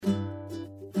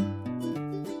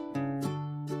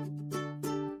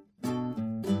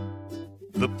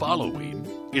The following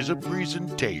is a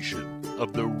presentation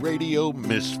of the Radio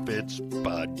Misfits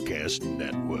Podcast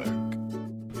Network.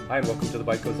 Hi, and welcome to The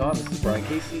Bite Goes On. This is Brian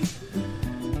Casey.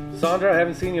 Sandra, I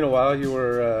haven't seen you in a while. You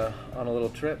were on a little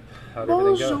trip. How'd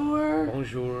everything go?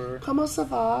 Bonjour. Comment ça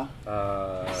va?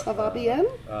 Ça va bien?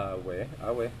 Oui.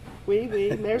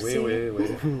 Oui, merci.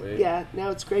 Oui. Yeah,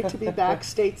 no, it's great to be back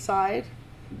stateside.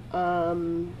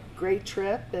 Great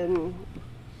trip, and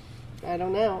I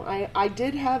don't know. I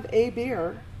did have a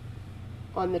beer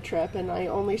on the trip, and I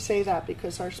only say that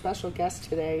because our special guest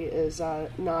today is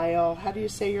Nile. How do you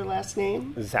say your last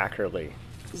name? Zacherle.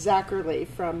 Zacherle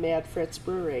from Mad Fritz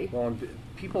Brewery. Well,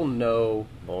 people know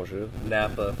Bonjour.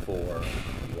 Napa for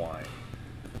wine,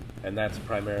 and that's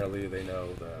primarily, they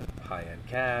know the high-end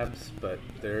cabs, but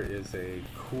there is a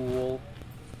cool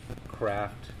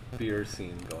craft beer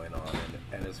scene going on,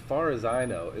 and as far as I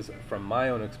know, is from my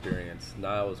own experience,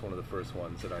 Nile was one of the first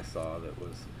ones that I saw that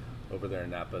was over there in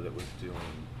Napa that was doing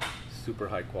super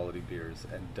high quality beers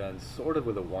and done sort of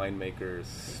with a winemaker's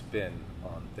spin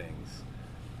on things.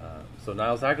 So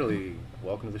Nile Zacherle,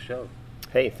 welcome to the show.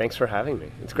 Hey, thanks for having me.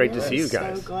 It's great to see you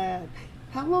guys. So glad.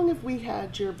 How long have we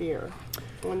had your beer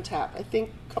on tap? I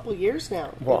think a couple years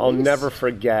now. Well, I'll never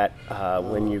forget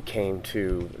when you came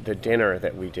to the dinner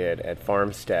that we did at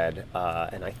Farmstead,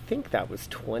 and I think that was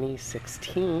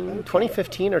 2016, okay.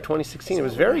 2015 or 2016. So it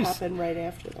was very... happened right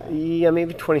after that. Yeah,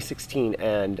 maybe 2016,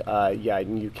 and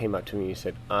you came up to me and you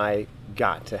said, I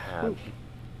got to have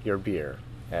your beer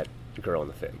at Girl in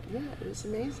the Fig. Yeah, it was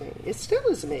amazing. It still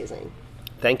is amazing.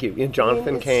 Thank you. And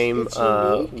Jonathan came it's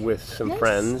with some yes,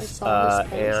 friends, I saw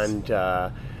his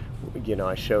and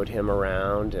I showed him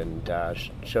around and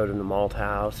showed him the malt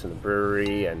house and the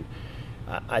brewery, and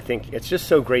I think it's just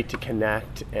so great to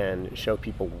connect and show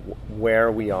people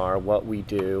where we are, what we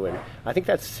do, and I think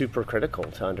that's super critical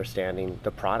to understanding the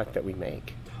product that we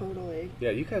make. Totally. Yeah,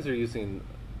 you guys are using,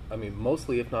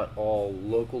 mostly, if not all,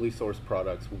 locally sourced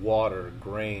products, water,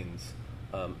 grains,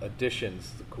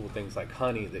 additions, the cool things like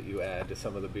honey that you add to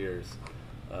some of the beers.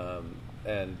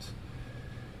 And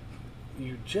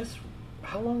you just,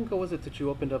 how long ago was it that you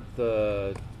opened up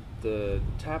the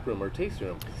tap room or tasting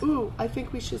room? Ooh, I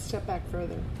think we should step back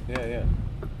further. Yeah.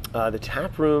 The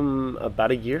tap room,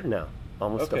 about a year now,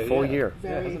 almost a full year.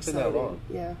 Very it hasn't exciting. been that long.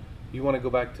 Yeah. You want to go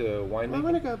back to winemaking? I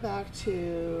want to go back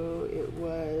to, it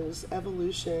was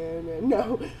evolution,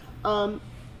 and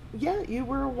yeah, you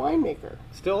were a winemaker.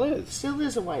 Still is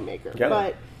a winemaker.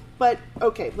 Yeah. But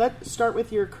okay, let's start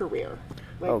with your career.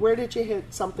 Where did you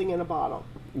hit something in a bottle?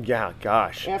 Yeah,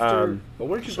 gosh. After, well,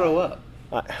 where did you grow up?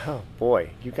 Oh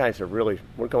boy, you guys are we're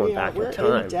going back in time.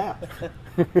 We're in depth.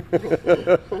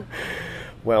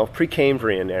 Well,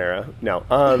 pre-Cambrian era. No.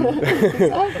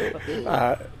 Exactly.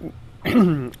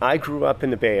 I grew up in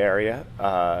the Bay Area,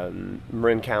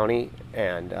 Marin County,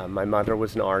 and my mother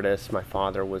was an artist. My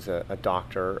father was a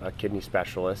doctor, a kidney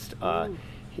specialist.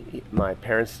 My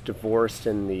parents divorced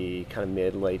in the kind of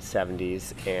mid-late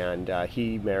 70s, and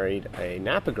he married a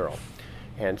Napa girl.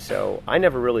 And so I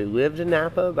never really lived in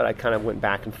Napa, but I kind of went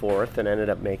back and forth and ended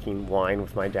up making wine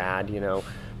with my dad,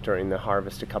 during the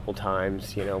harvest a couple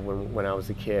times, when I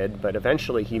was a kid. But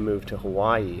eventually he moved to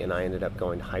Hawaii, and I ended up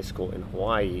going to high school in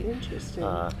Hawaii. Interesting.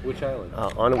 Which island?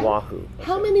 On Oahu.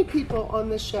 How many people on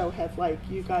the show have,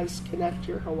 you guys connect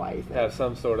your Hawaii thing? Have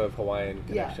some sort of Hawaiian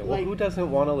connection. Well, who doesn't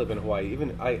want to live in Hawaii?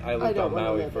 Even I lived on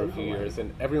Maui for a few years,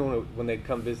 and everyone, when they'd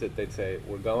come visit, they'd say,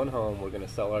 we're going home, we're going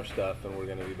to sell our stuff, and we're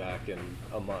going to be back in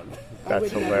a month.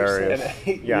 That's hilarious.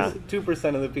 And yeah.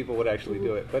 2% of the people would actually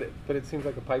do it, but it seems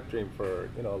like a pipe dream for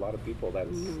a lot of people.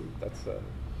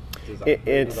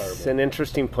 It's an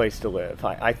interesting place to live.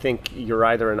 I think you're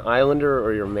either an islander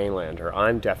or you're a mainlander.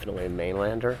 I'm definitely a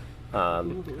mainlander,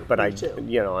 but I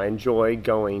enjoy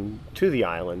going to the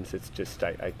islands. It's just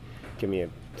I give me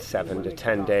 7 to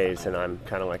 10 days, and I'm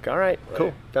kind of like, all right,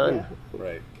 cool, done. Yeah.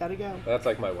 Right, gotta go. That's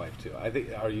like my wife too. I think.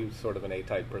 Are you sort of an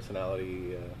A-type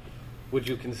personality? Would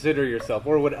you consider yourself,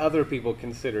 or would other people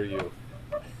consider you?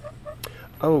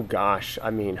 Oh gosh,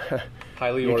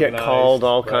 highly you organized, get called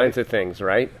all right? kinds of things,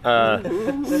 right?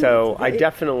 So I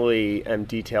definitely am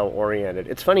detail-oriented.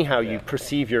 It's funny how you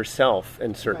perceive yourself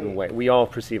in certain way. We all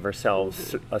perceive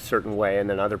ourselves a certain way, and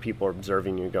then other people are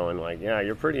observing you going like, yeah,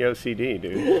 you're pretty OCD,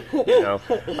 dude.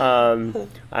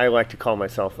 I like to call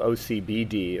myself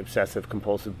OCBD,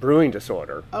 Obsessive-Compulsive Brewing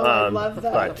Disorder. Oh, I love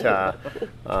that.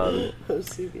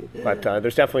 OCBD. But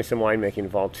there's definitely some winemaking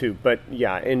involved, too. But,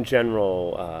 yeah, in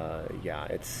general,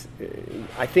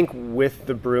 I think with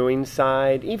the brewing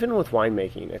side, even with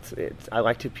winemaking, it's I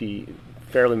like to be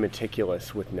fairly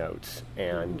meticulous with notes,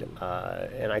 and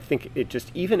I think it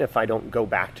just, even if I don't go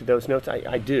back to those notes,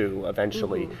 I do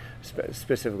eventually,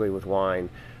 specifically with wine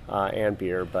and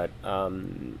beer, but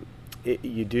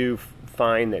you do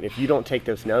find that if you don't take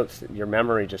those notes, your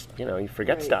memory just, you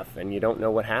forget stuff and you don't know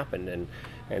what happened,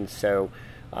 and so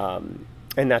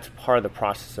and that's part of the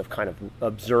process of kind of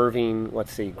observing,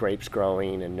 let's say, grapes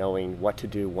growing and knowing what to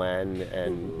do when,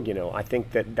 and I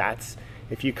think that's,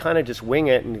 if you kind of just wing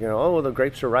it and go, oh, well, the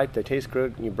grapes are ripe, they taste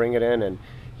good, and you bring it in and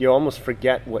you almost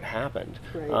forget what happened.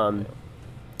 Right.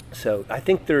 So I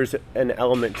think there's an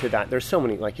element to that. There's so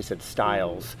many, like you said,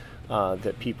 styles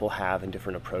that people have and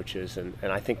different approaches, and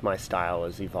I think my style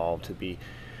has evolved to be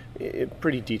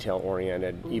pretty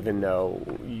detail-oriented, even though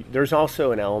there's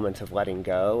also an element of letting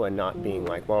go and not being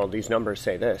like, well, these numbers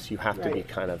say this. You have to be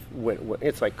kind of,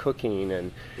 it's like cooking,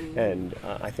 and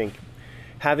I think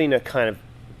having a kind of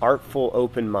artful,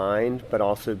 open mind, but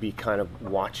also be kind of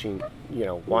watching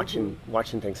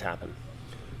things happen.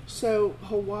 So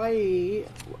Hawaii,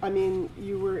 I mean,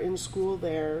 you were in school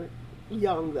there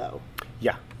young, though.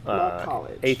 Yeah. Not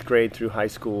college. 8th grade through high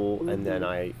school, and then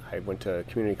I went to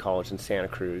community college in Santa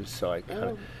Cruz, so I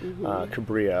kind of,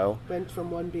 Cabrillo. Went from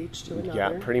one beach to another.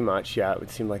 Yeah, pretty much, yeah. It would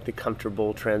seem like the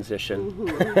comfortable transition.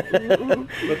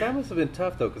 But that must have been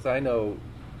tough, though, because I know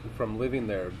from living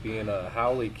there, being a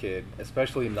Howley kid,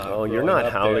 especially not growing you're not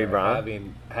up Howley, there,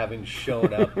 bro. having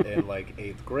shown up in like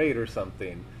 8th grade or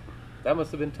something, that must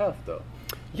have been tough, though.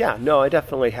 Yeah, no, I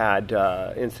definitely had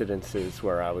incidences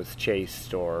where I was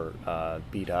chased or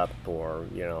beat up, or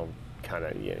kind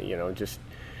of just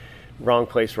wrong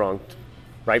place, right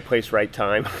place, right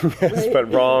time,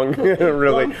 but wrong,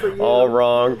 really all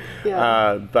wrong.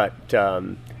 Yeah.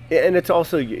 And it's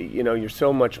also, you're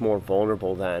so much more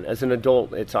vulnerable then. As an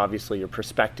adult, it's obviously your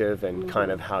perspective and kind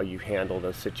of how you handle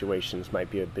those situations might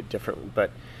be a bit different.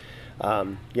 But,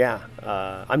 I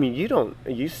mean,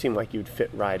 you seem like you'd fit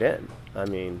right in. I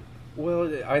mean...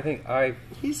 Well, I think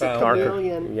he's found... a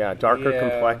chameleon. Darker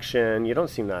complexion. You don't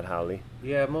seem that Howley.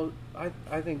 Yeah,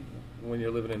 I think when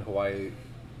you're living in Hawaii,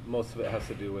 most of it has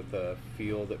to do with the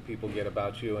feel that people get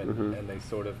about you, and they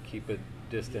sort of keep a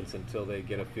distance until they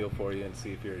get a feel for you and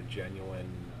see if you're a genuine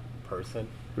person,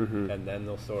 and then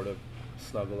they'll sort of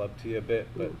snuggle up to you a bit.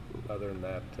 But other than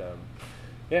that,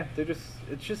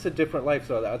 it's just a different life.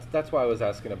 So that's why I was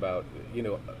asking about,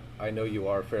 I know you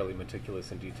are fairly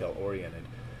meticulous and detail oriented,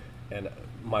 and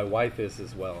my wife is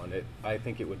as well, and I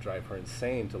think it would drive her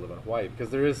insane to live in Hawaii, because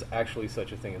there is actually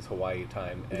such a thing as Hawaii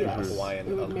time and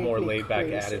Hawaiian, a more laid-back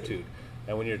attitude.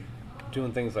 And when you're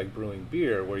doing things like brewing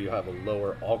beer, where you have a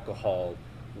lower alcohol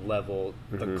level,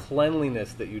 the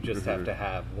cleanliness that you just have to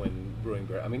have when brewing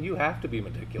beer, I mean, you have to be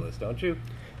meticulous, don't you?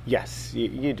 Yes,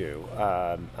 you do.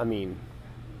 I mean...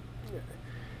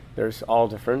 There's all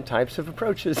different types of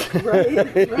approaches, right.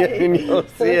 And you'll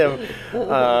see them.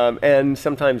 And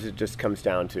sometimes it just comes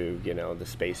down to the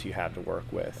space you have to work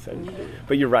with.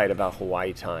 But you're right about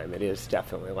Hawaii time. It is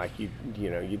definitely like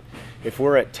if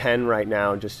we're at 10 right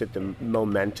now, just at the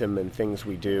momentum and things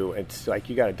we do, it's like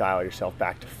you got to dial yourself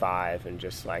back to 5 and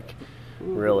just like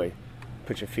really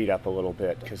put your feet up a little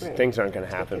bit, because things aren't going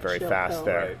to happen very fast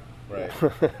there. Right.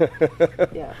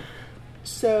 Yeah.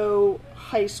 So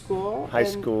high school,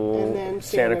 and then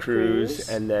Santa Cruz,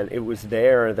 and then it was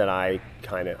there that I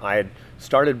had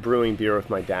started brewing beer with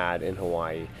my dad in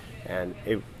Hawaii, and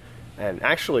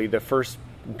actually the first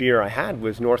beer I had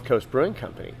was North Coast Brewing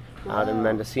Company out in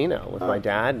Mendocino with my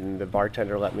dad, and the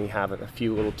bartender let me have a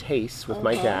few little tastes with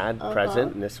my dad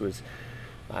present, and this was,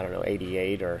 I don't know,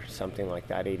 88 or something like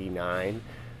that, 89.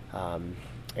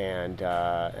 And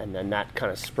then that kind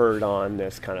of spurred on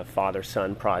this kind of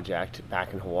father-son project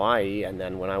back in Hawaii. And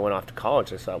then when I went off to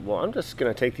college, I thought, well, I'm just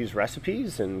going to take these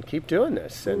recipes and keep doing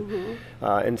this. And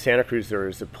in Santa Cruz, there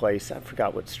was a place, I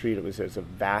forgot what street it was. It was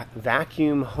a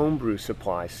vacuum homebrew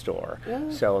supply store.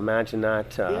 So imagine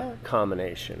that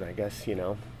combination. I guess,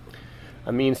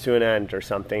 a means to an end or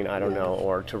something, I don't know,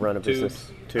 or to run a business.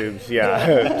 Tubes, yeah.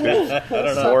 Tubes. I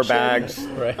don't know. More bags.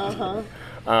 Right.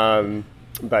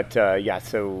 But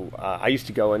so I used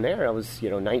to go in there. I was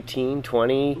 19,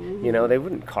 20. They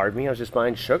wouldn't card me. I was just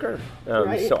buying sugar.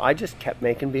 So I just kept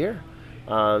making beer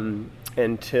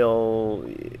until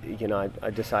I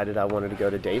decided I wanted to go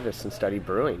to Davis and study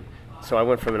brewing. So I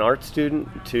went from an art student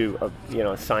to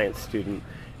a science student,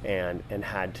 and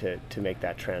had to make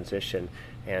that transition.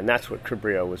 And that's what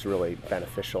Cabrillo was really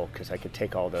beneficial, because I could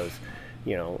take all those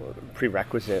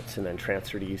prerequisites and then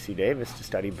transfer to UC Davis to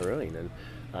study brewing.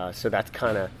 And so that's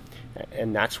kind of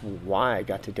and that's why I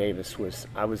got to Davis.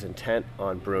 I was intent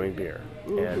on brewing beer,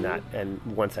 and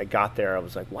once I got there, I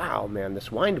was like, wow, man,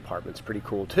 this wine department's pretty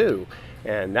cool too,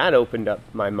 and that opened up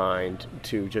my mind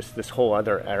to just this whole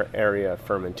other area of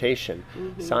fermentation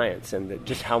science, and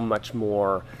just how much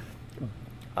more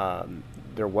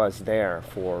there was there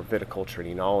for viticulture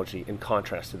and enology in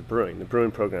contrast to the brewing. The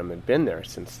brewing program had been there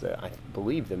since I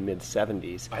believe the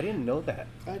mid-'70s. I didn't know that.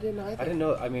 I didn't either. I didn't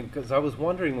know. I mean, because I was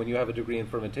wondering when you have a degree in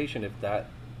fermentation if that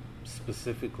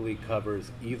specifically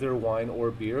covers either wine or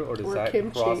beer, or does that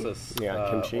kimchi. Process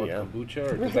kimchi, or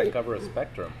kombucha, or does that cover a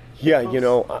spectrum? Yeah,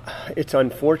 it's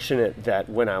unfortunate that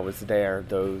when I was there,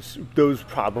 those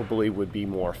probably would be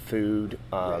more food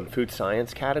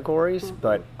science categories.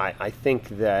 But I think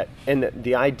that, and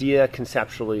the idea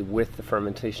conceptually with the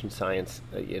fermentation science,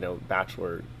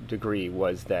 bachelor degree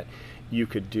was that you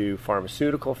could do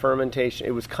pharmaceutical fermentation.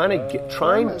 It was kind of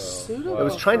trying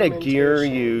to gear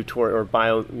you toward, or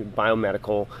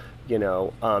biomedical.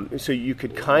 So you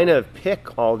could kind of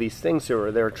pick all these things.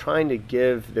 They're trying to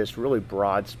give this really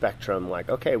broad spectrum, like,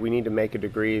 okay, we need to make a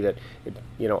degree that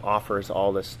offers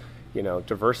all this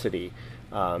diversity.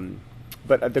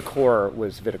 But at the core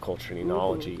was viticulture and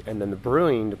enology, and then the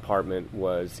brewing department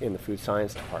was in the food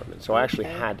science department. So I actually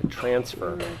had to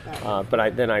transfer, but I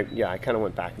kind of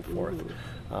went back and forth.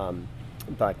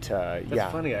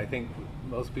 That's funny. I think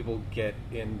most people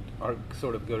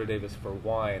sort of go to Davis for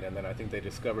wine, and then I think they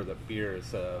discover that beer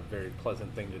is a very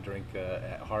pleasant thing to drink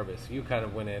at harvest. You kind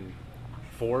of went in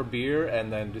for beer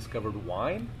and then discovered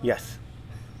wine? Yes.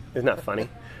 Isn't that funny?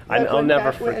 I'll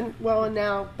never forget. Well, and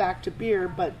now back to beer,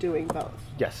 but doing both.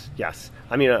 Yes.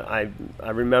 I mean, I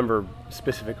remember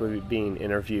specifically being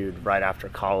interviewed right after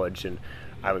college, and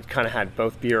I kind of had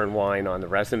both beer and wine on the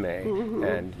resume,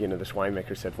 and this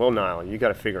winemaker said, "Well, Nile, you got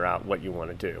to figure out what you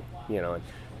want to do," and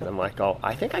I'm like, "Oh,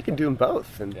 I think I can do them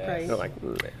both," and they're like,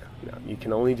 "No, you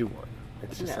can only do one."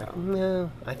 It's just like,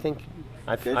 no, I think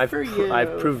I've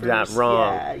proved that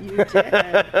wrong. Yeah, you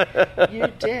did. You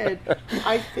did.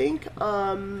 I think,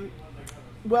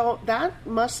 that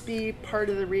must be part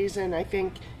of the reason. I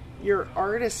think your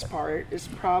artist part is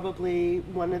probably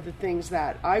one of the things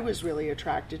that I was really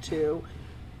attracted to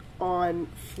on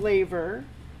flavor.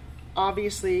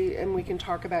 Obviously, and we can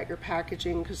talk about your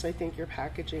packaging, because I think your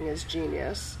packaging is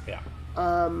genius. Yeah.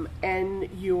 And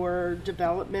your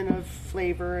development of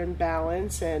flavor and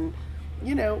balance, and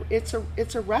it's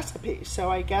a recipe. So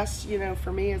I guess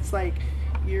for me, it's like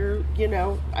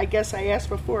I guess I asked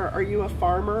before, are you a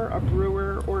farmer, a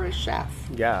brewer, or a chef?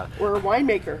 Yeah. Or a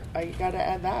winemaker? I got to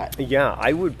add that. Yeah,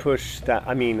 I would push that.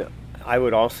 I mean, I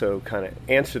would also kind of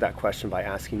answer that question by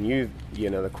asking you,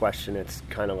 the question. It's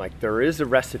kind of like there is a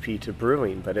recipe to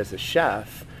brewing, but as a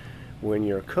chef, when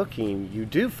you're cooking, you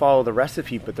do follow the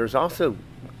recipe, but there's also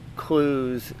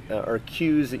clues or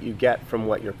cues that you get from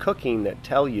what you're cooking that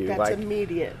tell you. That's like,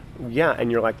 immediate. Yeah,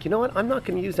 and you're like, you know what, I'm not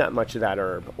going to use that much of that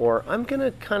herb, or I'm going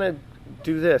to kind of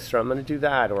do this, or I'm going to do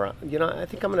that, or, I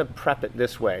think I'm going to prep it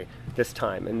this way this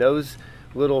time. And those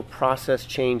little process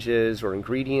changes or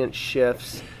ingredient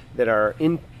shifts that are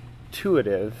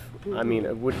intuitive, I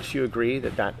mean, wouldn't you agree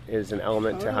that is an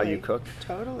element to how you cook?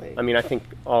 Totally. I mean, I think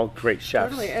all great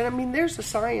chefs. Totally. And I mean, there's a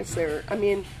science there. I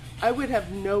mean, I would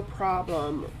have no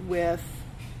problem with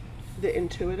the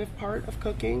intuitive part of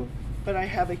cooking, but I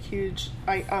have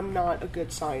I'm not a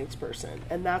good science person.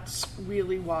 And that's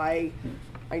really why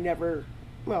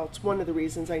it's one of the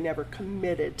reasons I never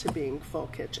committed to being full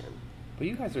kitchen. But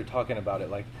you guys are talking about it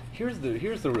like, here's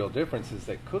the real difference, is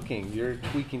that cooking, you're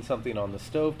tweaking something on the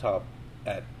stovetop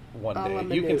at one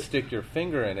day. You can stick your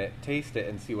finger in it, taste it,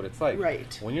 and see what it's like.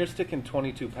 Right. When you're sticking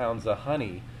 22 pounds of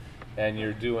honey and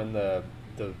you're doing the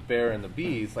bear and the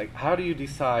bees, like, how do you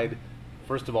decide,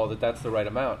 first of all, that that's the right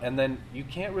amount? And then you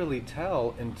can't really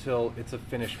tell until it's a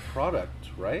finished product,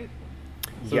 right?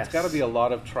 So Yes. It's got to be a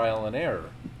lot of trial and error.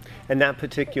 And that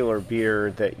particular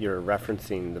beer that you're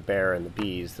referencing, the Bear and the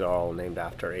Bees, they're all named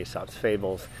after Aesop's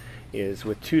fables, is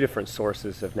with two different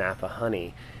sources of Napa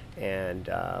honey. And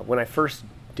when I first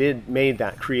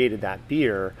created that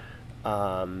beer,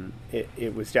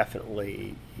 it was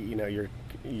definitely, you're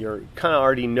kind of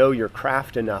already know your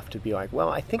craft enough to be like, well,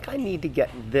 I think I need to get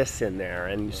this in there,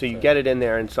 and so you get it in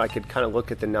there, and so I could kind of look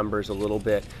at the numbers a little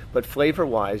bit. But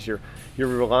flavor-wise, you're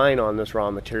relying on those raw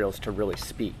materials to really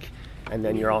speak, and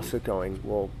then you're also going,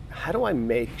 well, how do I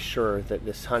make sure that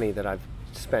this honey that I've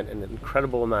spent an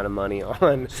incredible amount of money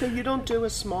on? So you don't do a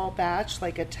small batch,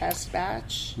 like a test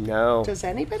batch? No. Does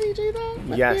anybody do that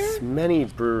with Yes, beer? many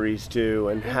breweries do,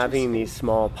 and having these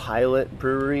small pilot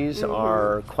breweries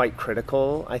are quite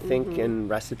critical, I think, in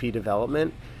recipe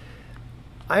development.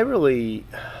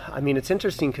 It's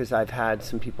interesting because I've had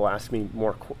some people ask me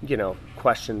more,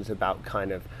 questions about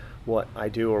kind of what I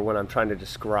do, or when I'm trying to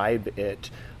describe it,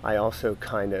 I also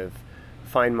kind of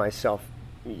find myself,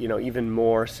 even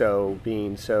more so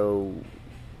being so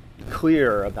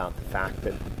clear about the fact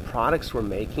that products we're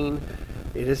making,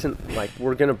 it isn't like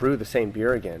we're going to brew the same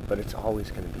beer again, but it's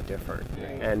always going to be different.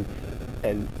 Right.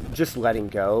 And just letting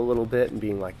go a little bit and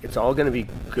being like, it's all going to be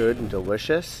good and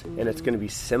delicious, and it's going to be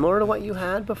similar to what you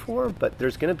had before, but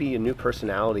there's going to be a new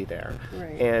personality there.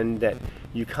 Right. And that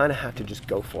you kind of have to just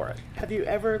go for it. Have you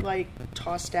ever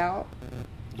tossed out?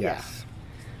 Yes. Yeah.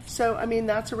 So,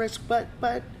 that's a risk, but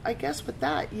I guess with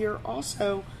that, you're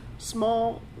also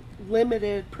small,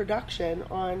 limited production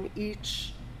on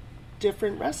each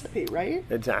different recipe, right?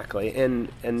 Exactly. And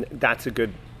that's a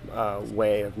good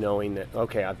way of knowing that,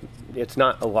 okay, it's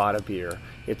not a lot of beer.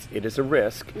 It is a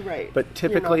risk. Right. But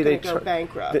typically they go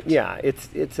bankrupt.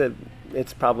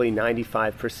 It's probably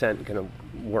 95% going to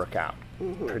work out.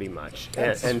 Pretty much.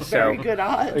 That's and very so, good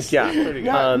odds. Yeah. Pretty good.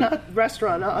 Not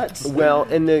restaurant odds. Well,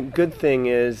 and the good thing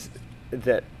is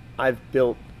that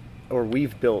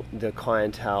we've built the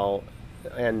clientele,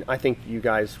 and I think you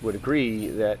guys would agree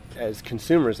that as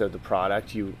consumers of the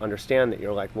product, you understand that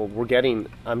you're like, well,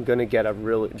 I'm going to get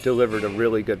delivered a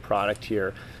really good product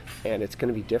here, and it's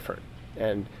going to be different.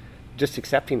 And just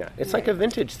accepting that. It's like a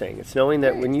vintage thing. It's knowing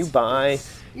that when you buy,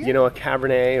 a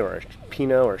Cabernet or a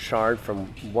Pinot or Chard from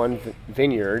one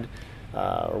vineyard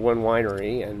or one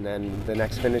winery, and then the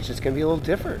next vintage is going to be a little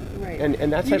different. Right.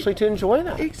 And that's actually to enjoy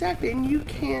that. Exactly. And you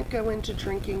can't go into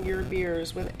drinking your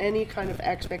beers with any kind of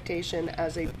expectation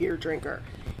as a beer drinker.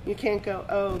 You can't go,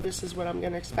 oh, this is what I'm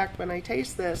going to expect when I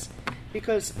taste this.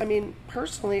 Because,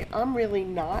 personally, I'm really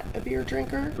not a beer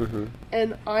drinker. Mm-hmm.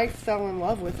 And I fell in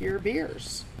love with your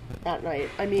beers that night.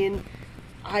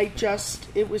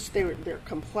 They're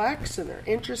complex and they're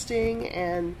interesting,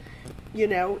 and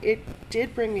it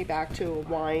did bring me back to a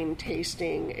wine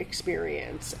tasting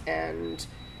experience, and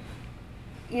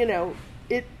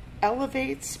it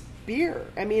elevates beer.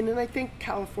 And I think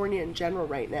California in general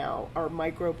right now, our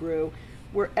microbrew,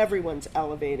 where everyone's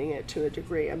elevating it to a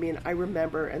degree. I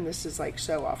remember, and this is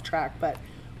so off track, but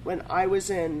when I was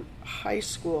in high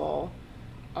school,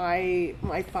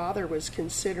 my father was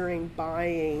considering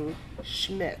buying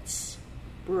Schmidt's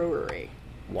Brewery.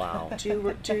 Wow.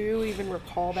 Do you even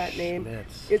recall that name?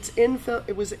 Schmidt's.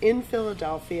 It was in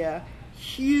Philadelphia,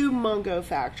 humongo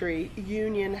factory,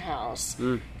 Union House,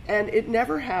 and it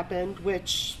never happened,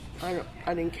 which I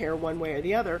didn't care one way or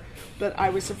the other, but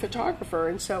I was a photographer,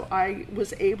 and so I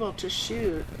was able to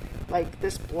shoot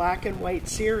this black and white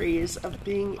series of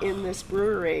being in this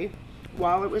brewery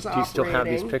while it was operating. Do you still have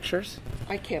these pictures?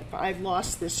 I can't. I've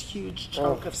lost this huge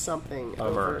chunk of something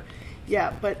over. Bummer.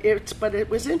 Yeah, but it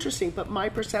was interesting. But my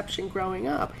perception growing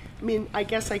up, I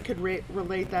guess I could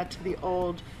relate that to the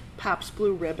old Pabst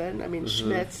Blue Ribbon.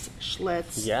 Schmidt's,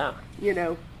 Schlitz. Yeah.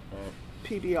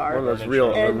 PBR. One of those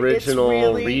real original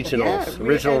regionals.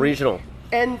 Regional.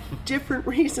 And different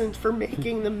reasons for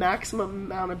making the maximum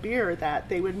amount of beer that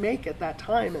they would make at that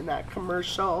time, and that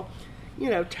commercial,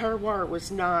 terroir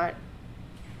was not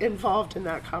involved in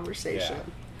that conversation.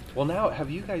 Yeah. Well, now, have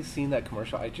you guys seen that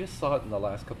commercial? I just saw it in the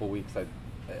last couple of weeks,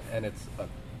 and it's a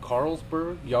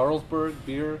Jarlsberg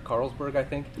beer, Carlsberg, I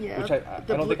think. Yeah, which I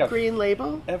don't think I've green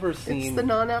label ever seen. It's the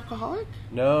non-alcoholic?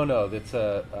 No, it's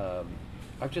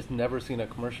I've just never seen a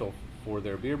commercial for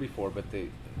their beer before, but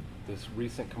this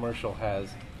recent commercial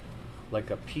has a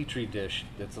petri dish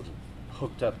that's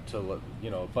hooked up to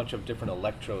a bunch of different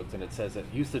electrodes, and it says it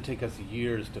used to take us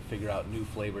years to figure out new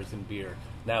flavors in beer.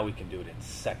 Now we can do it in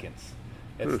seconds.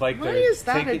 It's Why is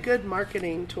that a good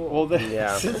marketing tool? Well,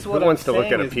 this is what Who wants to look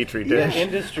saying at a petri dish? The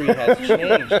industry has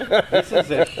changed. This is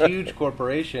a huge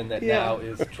corporation that now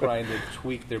is trying to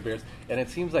tweak their beers, and it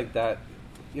seems like that,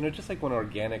 just like when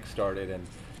organic started,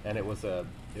 and it was a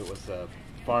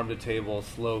farm to table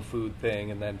slow food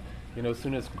thing, and then as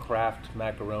soon as Kraft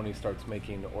Macaroni starts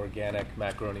making organic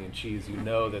macaroni and cheese,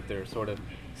 that they're sort of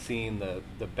seeing the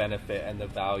benefit and the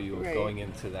value of going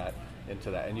into that,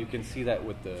 and you can see that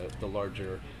with the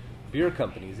larger beer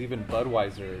companies. Even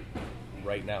Budweiser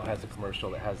right now has a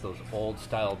commercial that has those old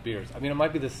style beers. It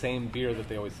might be the same beer that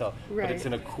they always sell, but it's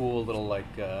in a cool little old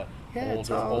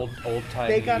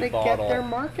timey they got to bottle. get their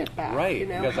market back. Right.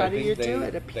 Because how I do think you do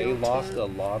it? They lost a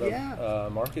lot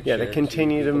of market Yeah, share. they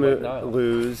continue to Nile.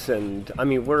 lose, and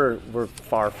we're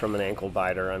far from an ankle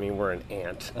biter. We're an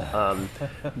ant.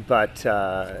 But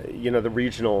the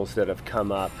regionals that have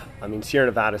come up. Sierra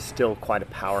Nevada is still quite a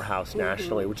powerhouse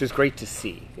nationally, which is great to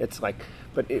see. It's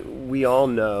we all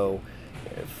know.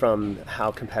 from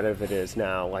how competitive it is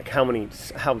now, like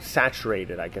how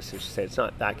saturated, I guess I should say. It's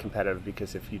not that competitive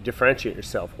because if you differentiate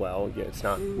yourself well, it's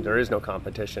not. There is no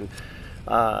competition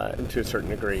to a certain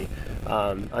degree.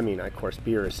 I mean, of course,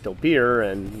 beer is still beer,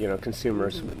 and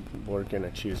consumers were going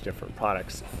to choose different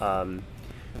products.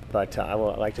 But I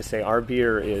would like to say our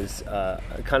beer is a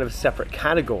kind of a separate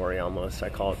category almost. I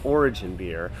call it origin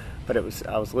beer. But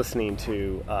I was listening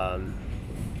to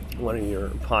one of your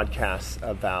podcasts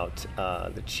about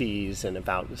the cheese and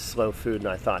about slow food, and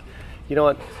I thought, you know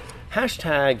what,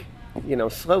 hashtag,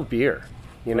 slow beer.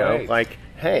 Right. Like,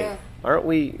 hey, aren't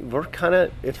we're kind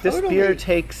of, if this beer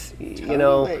takes,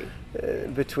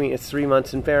 between, it's 3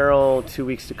 months in barrel, 2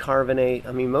 weeks to carbonate.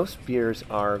 I mean, most beers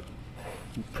are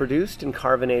produced and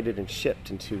carbonated and shipped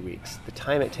in 2 weeks. The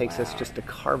time it takes us just to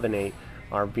carbonate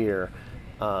our beer.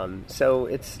 So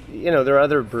it's, there are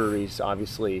other breweries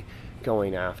obviously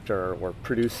going after or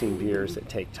producing beers that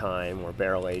take time or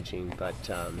barrel aging. But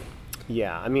I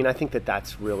mean, I think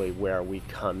that's really where we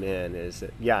come in is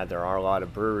that, there are a lot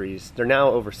of breweries. They're now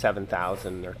over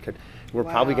 7,000. We're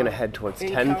probably going to head towards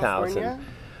 10,000.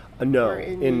 No,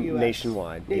 in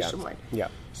nationwide. Nationwide. Yeah.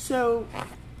 So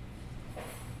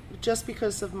just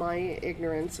because of my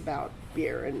ignorance about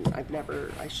beer, and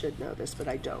I should know this, but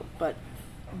I don't. But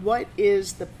what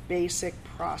is the basic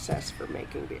process for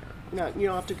making beer? Now, you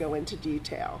don't have to go into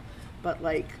detail, but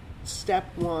like step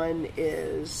one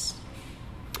is...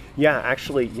 Yeah,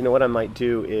 actually, what I might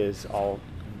do is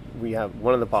we have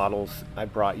one of the bottles I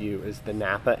brought you is the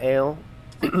Napa Ale,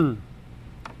 and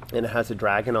it has a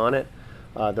dragon on it,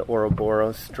 the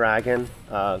Ouroboros dragon,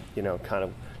 kind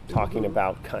of talking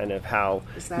about kind of how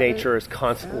nature is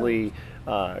constantly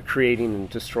creating and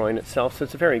destroying itself. So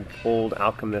it's a very old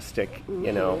alchemistic,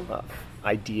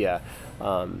 idea.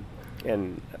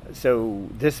 And so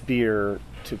this beer,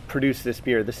 to produce this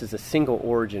beer, this is a single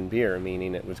origin beer,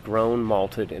 meaning it was grown,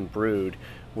 malted, and brewed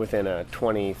within a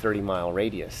 20, 30-mile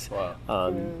radius. Wow.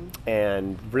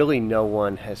 And really no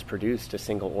one has produced a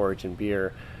single origin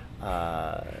beer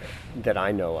that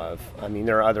I know of. I mean,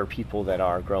 there are other people that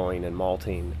are growing and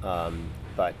malting,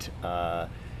 but kind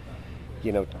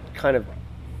of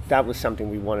that was something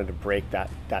we wanted to break that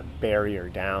barrier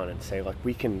down and say, like,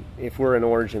 we can, if we're an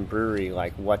origin brewery,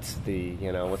 like, what's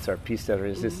our piece de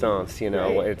resistance?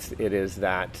 Right. It is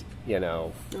that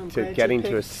to getting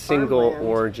to a single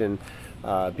origin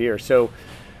beer. So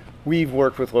we've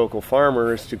worked with local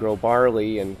farmers to grow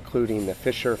barley, including the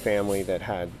Fisher family that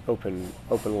had open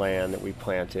land that we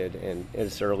planted, and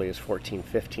as early as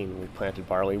 1415 we planted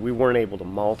barley. We weren't able to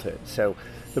malt it. So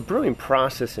the brewing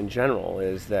process in general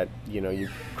is that you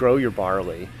grow your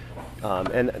barley,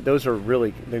 and those are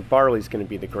really, the barley is going to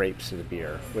be the grapes of the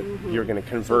beer. You're going to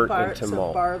convert into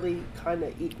malt. So barley kind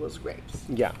of equals grapes.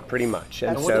 Yeah, pretty much.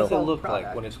 And what does it look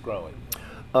like when it's growing?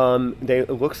 It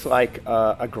looks like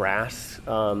a grass.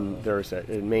 There's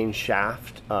a main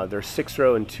shaft. There's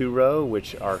 6-row and 2-row,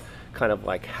 which are kind of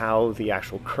like how the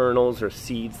actual kernels or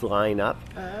seeds line up.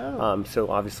 So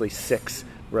obviously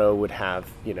 6-row would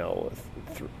have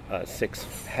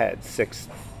 6 heads, 6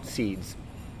 seeds,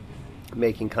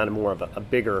 making kind of more of a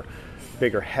bigger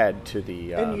head to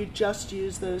the... and you just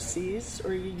use those seeds,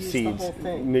 or you use the whole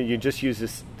thing? No, you just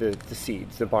use the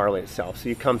seeds, the barley itself. So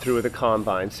you come through with a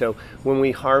combine. So when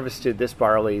we harvested this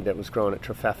barley that was grown at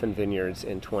Trefethen Vineyards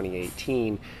in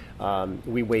 2018,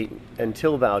 we wait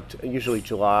until about usually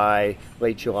July,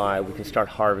 late July, we can start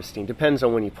harvesting. Depends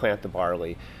on when you plant the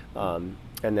barley. And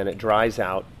then it dries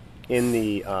out out in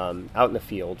the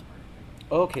field.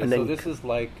 Okay, so this is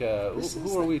like,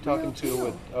 who are we talking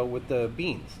to with the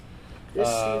beans?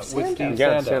 With Steve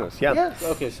Sandos. Yeah. Yes.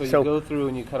 Okay, so you go through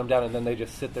and you cut them down, and then they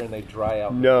just sit there and they dry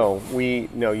out.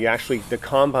 You actually, the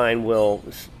combine will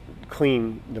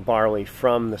clean the barley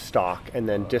from the stalk and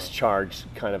then discharge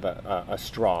kind of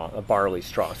a barley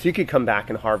straw. So you could come back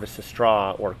and harvest a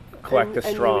straw or collect the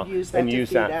straw and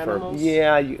use that for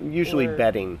usually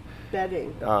bedding.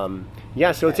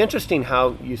 So it's interesting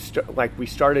how we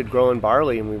started growing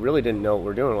barley and we really didn't know what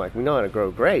we're doing. Like, we know how to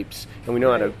grow grapes and we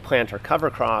know how to plant our cover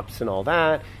crops and all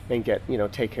that and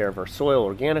take care of our soil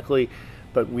organically,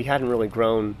 but we hadn't really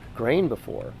grown grain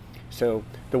before. So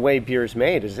the way beer is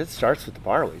made is it starts with the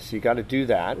barley. So you got to do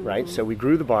that, right? So we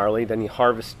grew the barley, then you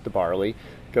harvest the barley,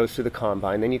 goes through the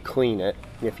combine, then you clean it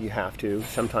if you have to.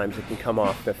 Sometimes it can come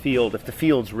off the field. If the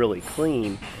field's really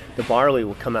clean, the barley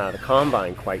will come out of the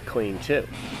combine quite clean too.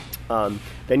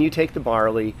 Then you take the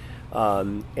barley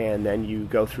and then you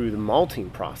go through the malting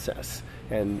process.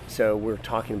 And so we're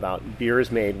talking about beer is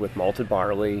made with malted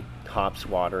barley, hops,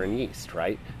 water, and yeast,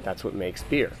 right? That's what makes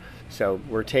beer. So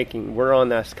we're on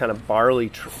this kind of barley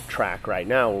track right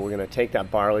now, where we're going to take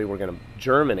that barley, we're going to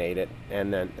germinate it,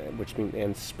 and then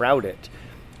and sprout it,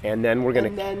 and then we're going to.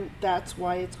 And then that's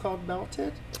why it's called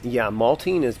malted. Yeah,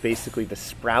 malting is basically the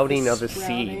sprouting of a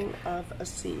seed. Of a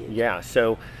seed. Yeah,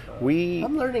 so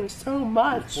I'm learning so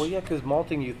much. Well, yeah, because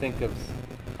malting, you think of.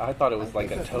 I thought it was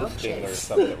like a toasting or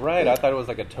something. Right, I thought it was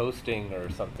like a toasting or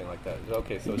something like that.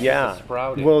 Okay, so it's just a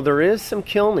sprouting. Well, there is some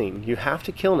kilning. You have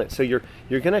to kiln it. So you're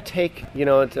going to take,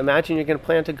 imagine you're going to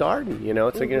plant a garden, it's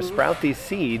like you're going to sprout these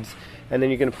seeds, and then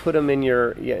you're going to put them in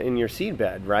your seed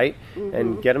bed, right?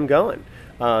 And get them going.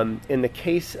 In the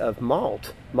case of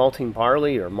malting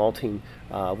barley or malting,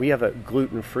 we have a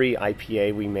gluten-free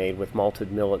IPA we made with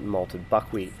malted millet and malted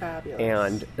buckwheat. Fabulous.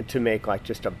 And to make like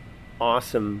just a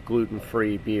awesome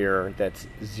gluten-free beer that's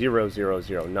 000,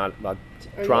 not a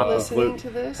drop of gluten. To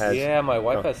this? Yeah, my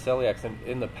wife has celiac, and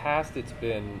in the past it's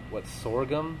been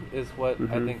sorghum is what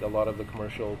I think a lot of the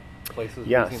commercial places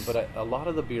were using. But a lot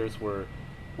of the beers were,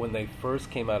 when they first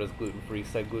came out as gluten-free,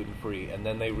 said gluten-free, and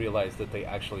then they realized that they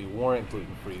actually weren't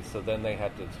gluten-free, so then they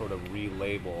had to sort of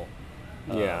relabel.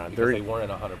 Because they weren't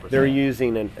 100%. They're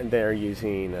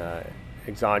using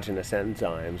exogenous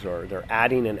enzymes, or they're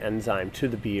adding an enzyme to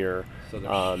the beer, so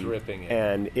they're stripping it,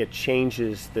 and it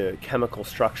changes the chemical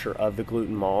structure of the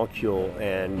gluten molecule.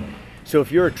 And so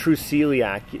if you're a true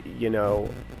celiac,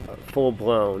 full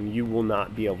blown, you will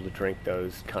not be able to drink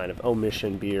those kind of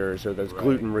omission beers, or those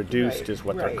gluten reduced is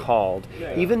what they're called,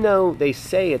 even though they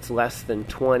say it's less than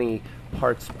 20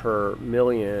 parts per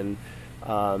million.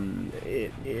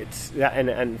 It's and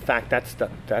in fact that's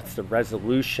the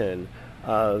resolution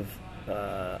of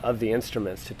the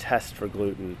instruments to test for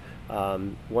gluten.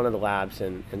 One of the labs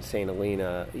in St.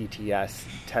 Helena, ETS,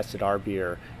 tested our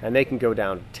beer, and they can go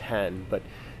down to 10, but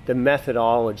the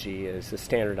methodology is a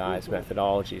standardized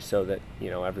methodology, so that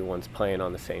everyone's playing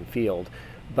on the same field.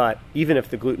 But even if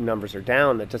the gluten numbers are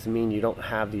down, that doesn't mean you don't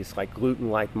have these like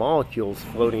gluten-like molecules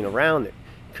floating around that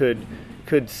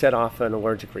could set off an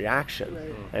allergic reaction.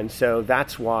 Right. And so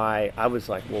that's why I was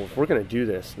like, well, if we're going to do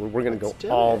this, we're going to go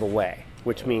all the way,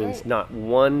 which means not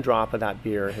one drop of that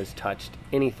beer has touched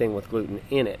anything with gluten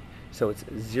in it. So it's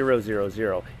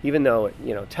 000, even though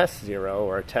it tests 0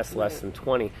 or it tests less than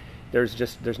 20.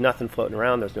 There's nothing floating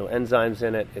around. There's no enzymes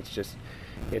in it. It's just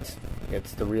it's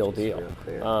the real deal.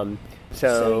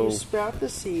 So you sprout the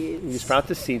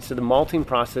seeds. So the malting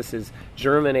process is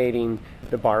germinating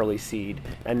the barley seed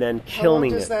and then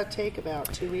kilning it. How long does that take?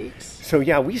 About 2 weeks? So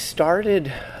yeah, we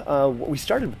started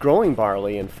growing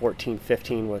barley in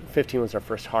 15 was our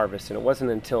first harvest, and it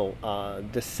wasn't until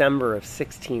December of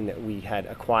 16 that we had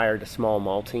acquired a small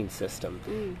malting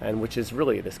system, and which is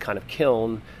really this kind of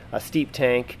kiln, a steep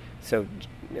tank. So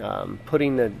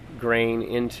putting the grain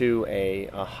into a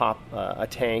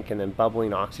tank and then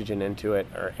bubbling oxygen into it,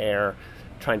 or air,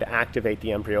 trying to activate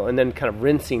the embryo, and then kind of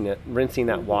rinsing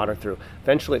that water through.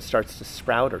 Eventually it starts to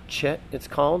sprout, or chit it's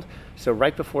called. So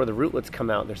right before the rootlets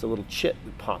come out, there's a little chit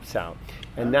that pops out,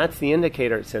 and that's the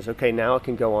indicator. It says, okay, now it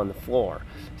can go on the floor.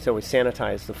 So we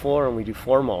sanitize the floor and we do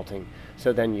floor malting.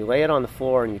 So then you lay it on the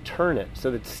floor and you turn it.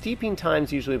 So the steeping time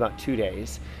is usually about 2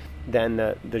 days. Then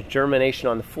the germination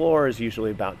on the floor is usually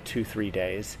about 2-3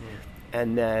 days,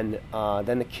 and then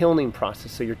the kilning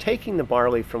process. So you're taking the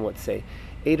barley from, let's say,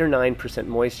 8 or 9%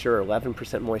 moisture, or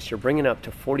 11% moisture, bringing it up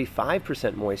to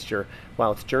 45% moisture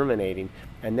while it's germinating,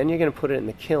 and then you're going to put it in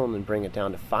the kiln and bring it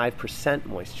down to 5%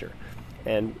 moisture.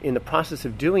 And in the process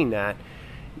of doing that,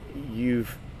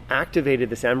 you've activated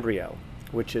this embryo,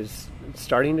 which is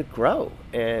starting to grow,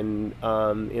 and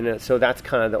so that's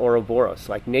kind of the Ouroboros.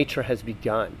 Like, nature has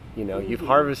begun. You've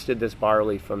harvested this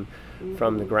barley from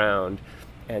the ground,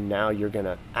 and now you're going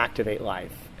to activate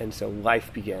life, and so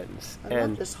life begins. I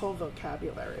love this whole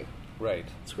vocabulary. Right.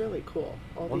 It's really cool.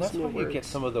 Well, that's why you get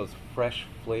some of those fresh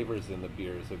flavors in the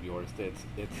beers of yours.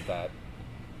 It's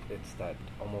that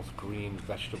almost green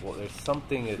vegetable. There's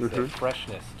something, it's a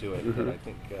freshness to it that I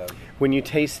think... when you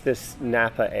taste this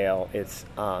Napa ale, it's,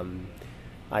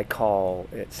 I call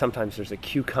it, sometimes there's a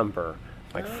cucumber,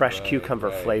 fresh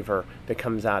cucumber flavor that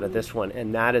comes out of this one,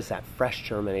 and that is that fresh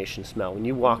germination smell. When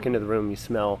you walk into the room, you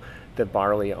smell the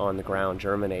barley on the ground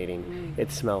germinating.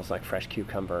 It smells like fresh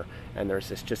cucumber, and there's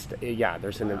this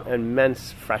there's an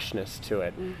immense freshness to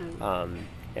it.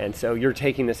 And so you're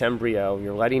taking this embryo,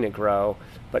 you're letting it grow,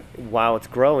 but while it's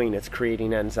growing, it's creating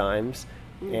enzymes,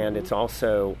 and it's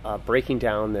also breaking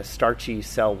down this starchy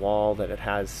cell wall that it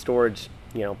has storage,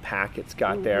 pack it's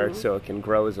got there, so it can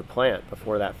grow as a plant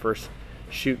before that first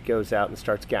shoot goes out and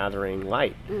starts gathering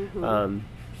light.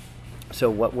 So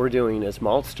what we're doing as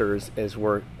maltsters is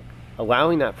we're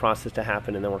allowing that process to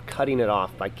happen, and then we're cutting it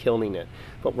off by killing it.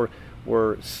 But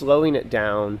we're slowing it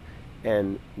down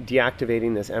and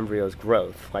deactivating this embryo's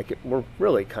growth. We're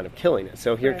really kind of killing it.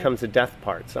 So here comes the death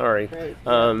part. Sorry. Right.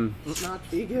 Not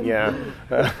vegan. Yeah.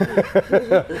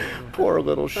 Poor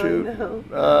little shoot.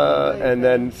 And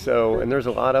there's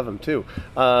a lot of them too.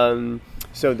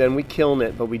 So then we kiln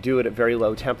it, but we do it at very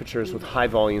low temperatures with high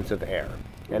volumes of air.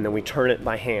 And then we turn it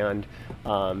by hand.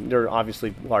 There are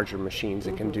obviously larger machines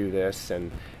that can do this,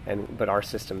 but our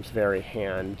system's very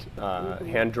hand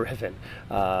driven.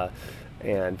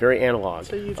 And very analog.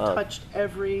 So you've touched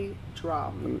every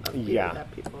drop of beer that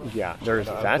people... Yeah,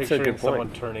 that's a good point. Someone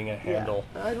turning a handle.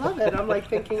 Yeah. I love it. I'm like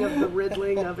thinking of the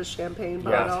riddling of a champagne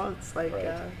bottle. It's like...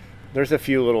 There's a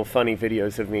few little funny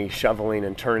videos of me shoveling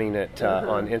and turning it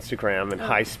on Instagram at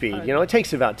high speed. It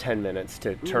takes about 10 minutes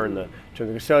to turn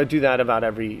the... So I do that about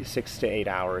every 6 to 8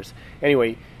 hours.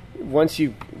 Anyway, once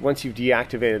you've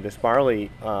deactivated this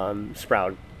barley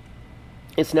sprout,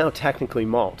 it's now technically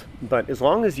malt, but as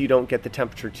long as you don't get the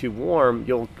temperature too warm,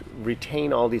 you'll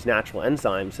retain all these natural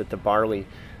enzymes that the barley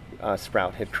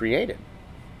sprout had created.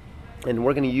 And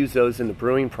we're going to use those in the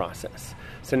brewing process.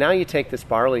 So now you take this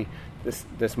barley,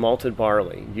 this malted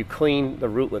barley, you clean the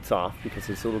rootlets off, because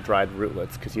it's little dried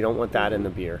rootlets, because you don't want that in the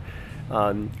beer.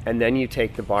 And then you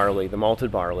take the barley, the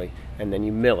malted barley, and then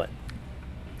you mill it.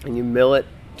 And you mill it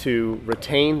to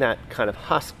retain that kind of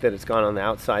husk that has gone on the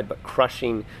outside, but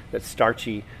crushing that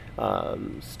starchy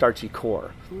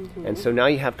core. And so now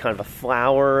you have kind of a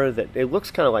flour that it looks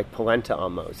kind of like polenta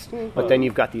almost, but then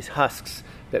you've got these husks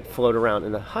that float around,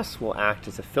 and the husks will act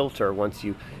as a filter once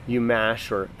you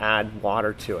mash or add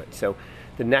water to it. So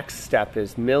the next step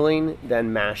is milling,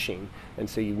 then mashing. And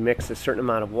so you mix a certain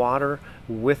amount of water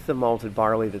with the malted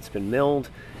barley that's been milled.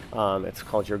 It's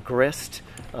called your grist.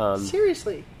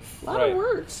 Seriously? A lot of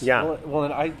words. Yeah. Well,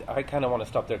 and I kind of want to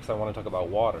stop there because I want to talk about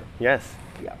water. Yes.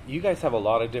 Yeah. You guys have a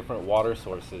lot of different water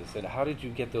sources, and how did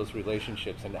you get those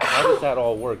relationships, and how does that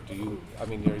all work? Are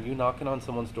you knocking on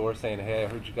someone's door saying, "Hey, I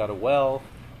heard you got a well.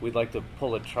 We'd like to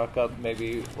pull a truck up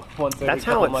maybe once every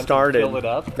couple months and fill it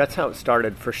up"? That's how it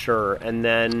started for sure. And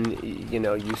then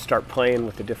you start playing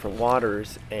with the different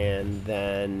waters, and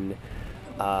then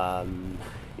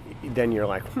you're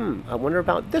like, I wonder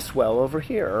about this well over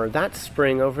here, or that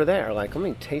spring over there. Like, let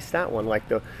me taste that one. Like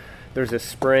there's a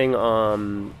spring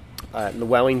the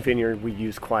Welling Vineyard we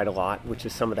use quite a lot, which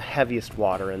is some of the heaviest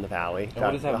water in the valley. And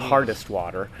what does that mean? Hardest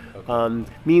water.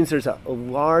 Okay. Means there's a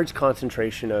large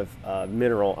concentration of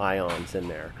mineral ions in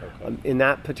there. Okay. In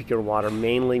that particular water,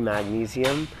 mainly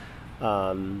magnesium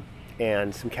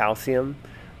and some calcium.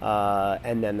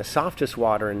 And then the softest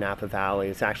water in Napa Valley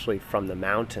is actually from the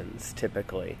mountains,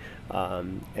 typically.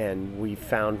 And we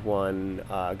found one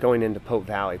going into Pope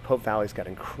Valley. Pope Valley's got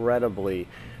incredibly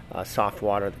soft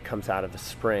water that comes out of the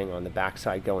spring on the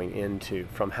backside going into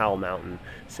from Howell Mountain.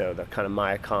 So the kind of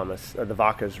Mayacamas, or the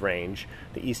Vacas range,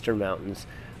 the eastern mountains.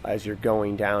 As you're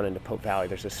going down into Pope Valley,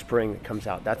 there's a spring that comes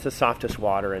out. That's the softest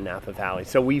water in Napa Valley.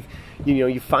 So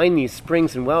you find these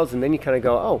springs and wells, and then you kind of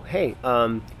go, oh, hey,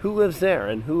 who lives there,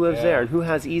 and who lives there, and who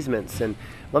has easements, and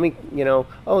let me,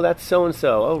 oh, that's so and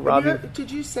so. Oh, Robbie.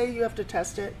 Did you say you have to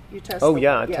test it? You test? Oh,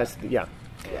 yeah, yeah.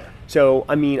 So,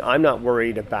 I'm not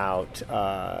worried about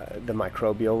the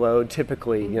microbial load.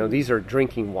 Typically, these are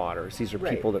drinking waters. These are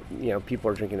people that, people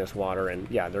are drinking this water, and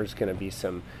there's going to be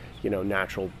some,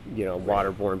 natural,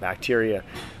 waterborne bacteria.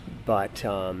 But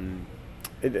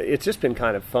it's just been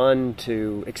kind of fun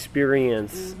to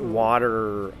experience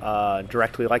water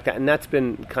directly like that. And that's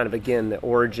been kind of, again, the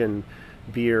Origin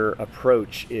beer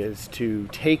approach is to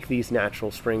take these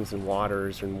natural springs and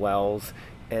waters and wells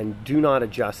and do not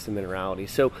adjust the minerality.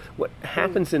 So what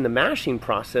happens in the mashing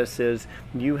process is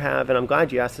you have, and I'm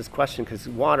glad you asked this question because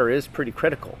water is pretty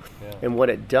critical. Yeah. And what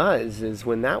it does is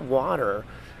when that water,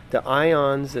 the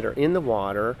ions that are in the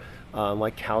water,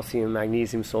 like calcium,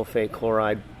 magnesium, sulfate,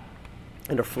 chloride,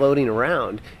 and are floating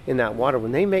around in that water,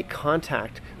 when they make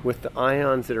contact with the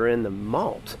ions that are in the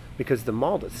malt, because the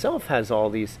malt itself has all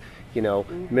these,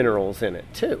 minerals in it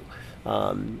too.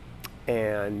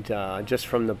 And just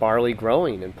from the barley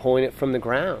growing and pulling it from the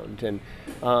ground.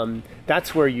 And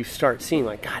that's where you start seeing,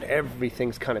 like, God,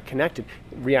 everything's kind of connected.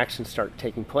 Reactions start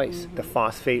taking place. The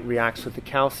phosphate reacts with the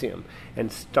calcium and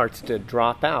starts to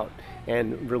drop out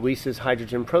and releases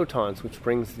hydrogen protons, which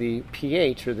brings the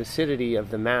pH or the acidity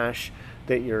of the mash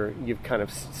that you've kind of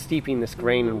steeping this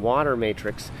grain in water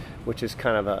matrix, which is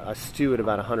kind of a stew at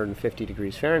about 150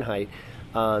 degrees Fahrenheit.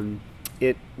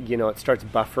 It starts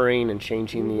buffering and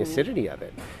changing the acidity of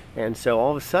it. And so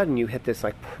all of a sudden you hit this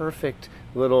like perfect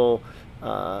little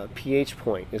pH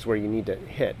point is where you need to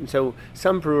hit. And so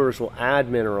some brewers will add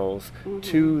minerals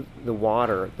to the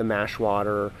water, the mash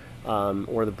water,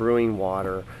 or the brewing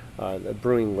water, the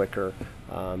brewing liquor,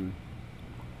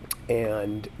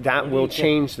 and that will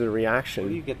change the reaction. Where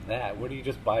do you get that? Where do you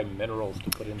just buy minerals to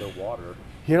put into water?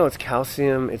 It's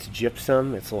calcium, it's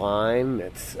gypsum, it's lime,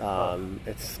 it's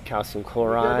calcium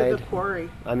chloride. Go to the quarry.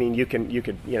 I mean, you could,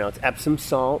 it's Epsom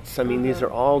salts. I mean, these are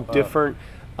all different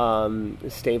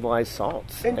stabilized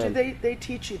salts. And do they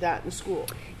teach you that in school?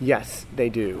 Yes, they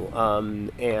do.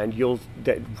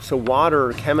 So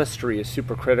water chemistry is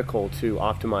super critical to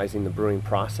optimizing the brewing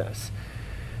process.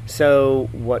 So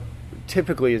what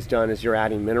typically is done is you're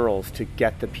adding minerals to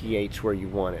get the pH where you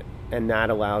want it. And that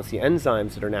allows the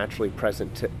enzymes that are naturally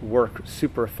present to work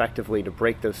super effectively to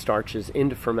break those starches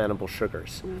into fermentable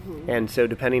sugars. And so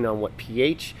depending on what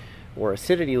pH or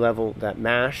acidity level that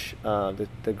mash,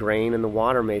 the grain and the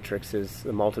water matrix is,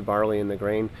 the malted barley and the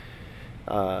grain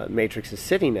matrix is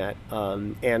sitting at,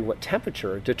 and what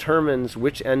temperature determines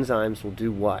which enzymes will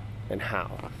do what and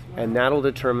how. Wow. And that'll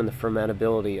determine the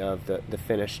fermentability of the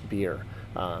finished beer,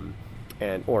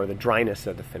 or the dryness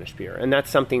of the finished beer. And that's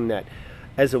something that,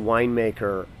 as a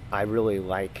winemaker, I really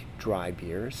like dry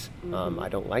beers. I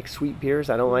don't like sweet beers.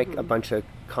 I don't like a bunch of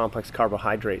complex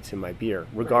carbohydrates in my beer,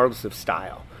 regardless of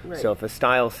style. Right. So if a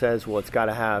style says, well, it's got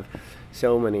to have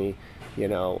so many,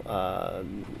 so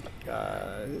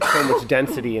much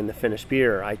density in the finished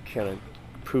beer, I kind of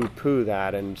poo-poo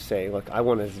that and say, look, I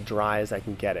want as dry as I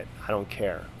can get it. I don't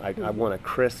care. I want a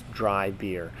crisp, dry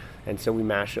beer. And so we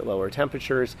mash at lower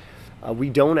temperatures. We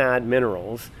don't add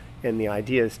minerals. And the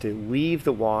idea is to leave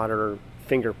the water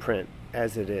fingerprint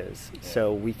as it is,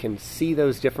 so we can see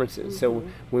those differences. So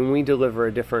when we deliver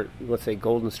a different, let's say,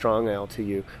 Golden Strong Ale to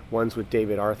you, one's with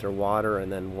David Arthur water,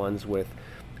 and then one's with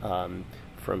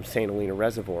from St. Helena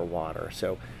Reservoir water.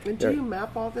 So, and do you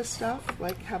map all this stuff?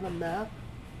 Like have a map,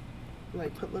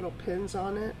 like put little pins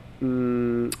on it? You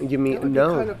mean that would no?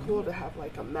 Be kind of cool to have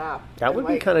like a map. That would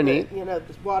be kind of neat. The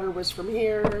water was from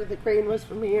here, the grain was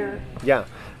from here. Yeah,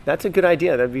 that's a good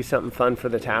idea. That'd be something fun for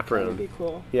the tap room. That would be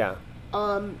cool. Yeah.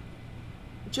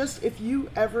 Just if you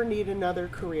ever need another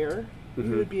career,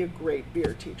 you would be a great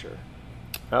beer teacher.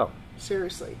 Oh.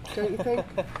 Seriously, don't you think?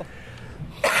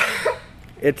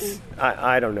 It's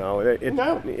I don't know. It's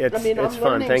I'm fun.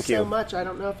 learning Thank so you. much. I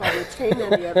don't know if I'll retain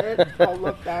any of it. I'll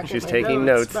look back. She's at my taking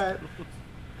notes. But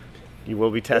you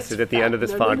will be tested at the end of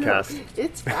this podcast. No.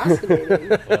 It's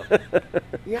fascinating.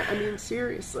 Yeah, I mean,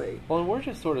 seriously. Well, and we're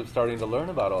just sort of starting to learn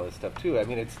about all this stuff too. I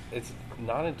mean, it's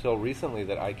not until recently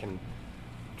that I can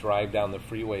drive down the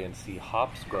freeway and see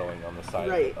hops growing on the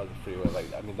side of the freeway.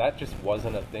 That just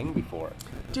wasn't a thing before.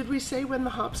 Did we say when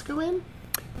the hops go in?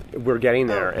 We're getting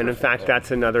there. And in fact, that's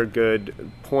another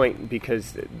good point,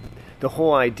 because the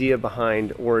whole idea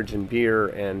behind origin beer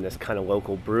and this kind of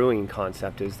local brewing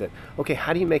concept is that, okay,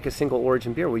 how do you make a single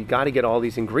origin beer? Well, you got to get all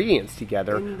these ingredients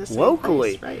together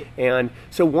locally. Place, right. And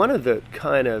so one of the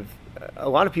a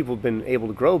lot of people have been able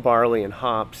to grow barley and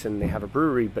hops, and they have a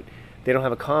brewery, but they don't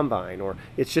have a combine, or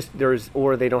it's just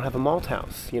or they don't have a malt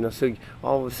house, so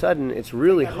all of a sudden it's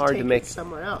really hard to make it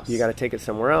somewhere else. You got to take it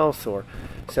somewhere else,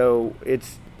 so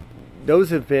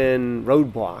those have been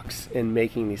roadblocks in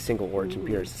making these single origin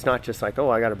beers. It's not just like,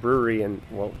 oh, I got a brewery, and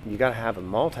well, you got to have a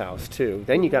malt house too.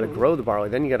 Then you got to grow the barley,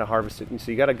 then you got to harvest it, and so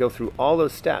you got to go through all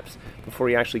those steps before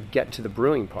you actually get to the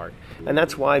brewing part. And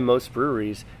that's why most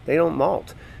breweries, they don't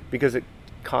malt, because it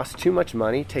costs too much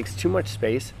money, takes too much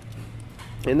space.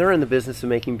 And they're in the business of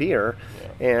making beer.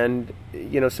 And,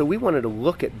 so we wanted to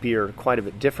look at beer quite a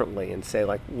bit differently and say,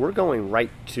 like, we're going right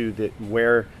to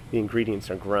where the ingredients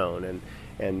are grown.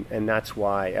 And that's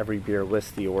why every beer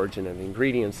lists the origin of the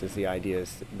ingredients. Is the idea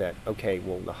is that, okay,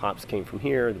 well, the hops came from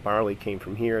here, the barley came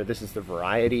from here, this is the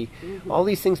variety. All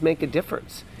these things make a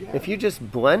difference. Yeah. If you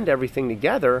just blend everything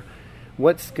together,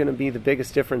 what's going to be the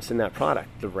biggest difference in that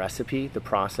product? The recipe, the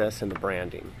process, and the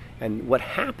branding. And what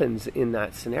happens in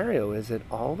that scenario is that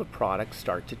all the products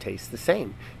start to taste the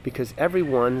same, because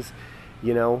everyone's,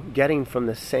 getting from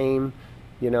the same,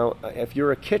 if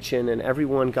you're a kitchen and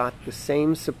everyone got the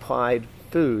same supplied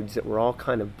foods that were all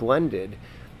kind of blended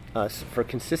for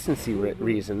consistency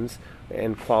reasons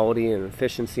and quality and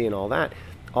efficiency and all that,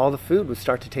 all the food would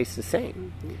start to taste the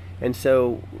same. And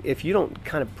so if you don't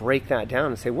kind of break that down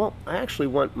and say, well, I actually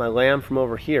want my lamb from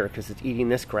over here because it's eating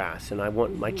this grass, and I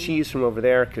want my cheese from over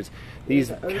there because these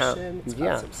it's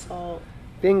got some salt.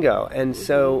 Bingo. And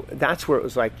so that's where it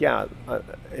was like,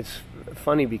 it's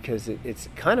funny because it's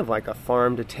kind of like a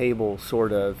farm to table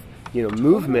sort of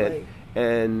movement. Totally.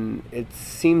 And it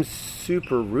seems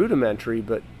super rudimentary,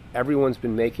 but everyone's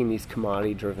been making these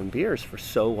commodity-driven beers for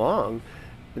so long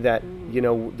that,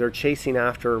 they're chasing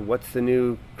after what's the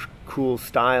new cool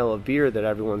style of beer that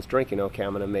everyone's drinking. Okay,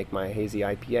 I'm going to make my hazy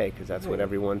IPA because that's what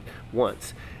everyone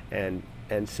wants. And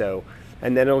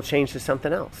then it'll change to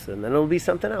something else, and then it'll be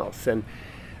something else. And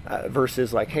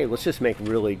versus like, hey, let's just make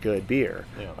really good beer.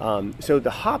 Yeah. So the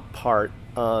hop part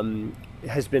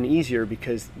has been easier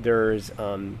because there's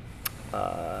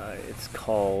it's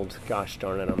called, gosh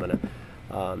darn it, I'm gonna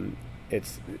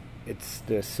it's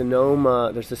the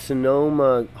Sonoma. There's the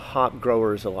Sonoma Hop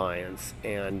Growers Alliance,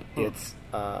 and it's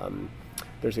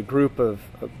there's a group of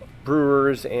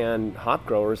brewers and hop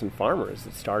growers and farmers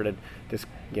that started this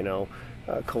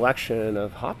collection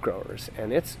of hop growers,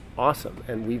 and it's awesome.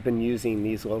 And we've been using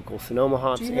these local Sonoma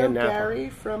hops. Do you know and Napa. Gary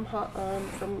from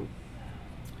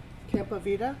Campo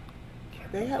Vita?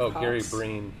 They have hops. Gary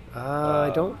Breen.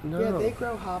 I don't know. Yeah, they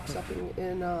grow hops up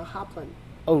in Hopland.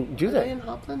 Oh, do Are they? they in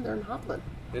Hopland? They're in Hopland.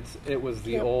 It was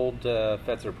the old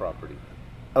Fetzer property.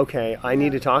 Okay, I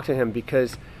need to talk to him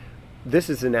because this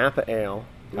is a Napa ale.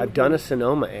 I've done a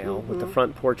Sonoma ale with the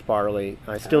front porch barley.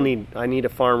 I need a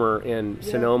farmer in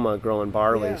Sonoma growing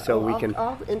barley, so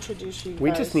I'll introduce you guys.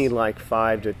 We just need like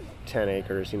 5 to 10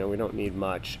 acres. We don't need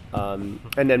much. And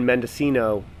then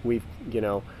Mendocino,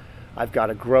 I've got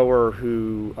a grower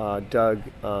who dug.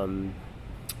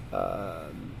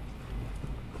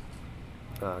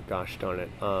 Gosh darn it.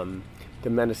 The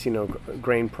Mendocino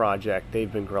Grain Project,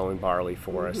 they've been growing barley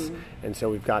for us. And so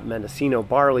we've got Mendocino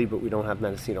barley, but we don't have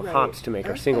Mendocino hops to make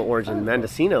our single origin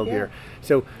Mendocino beer.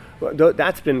 So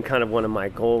that's been kind of one of my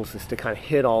goals, is to kind of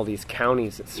hit all these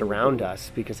counties that surround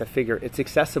us, because I figure it's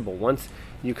accessible. Once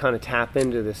you kind of tap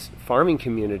into this farming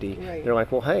community, they're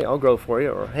like, well, hey, I'll grow for you,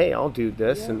 or hey, I'll do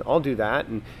this and I'll do that,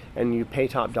 and you pay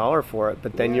top dollar for it,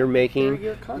 but then you're making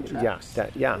your contracts.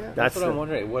 That's what I'm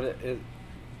wondering.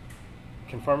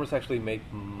 Can farmers actually make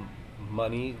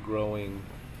money growing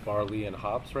barley and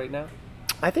hops right now?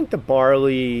 I think the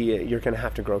barley, you're going to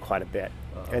have to grow quite a bit.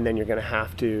 And then you're going to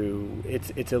have to,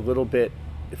 it's a little bit,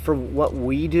 for what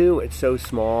we do, it's so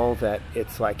small that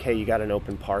it's like, hey, you got an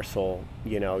open parcel,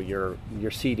 you're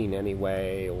seeding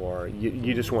anyway, or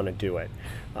you just want to do it.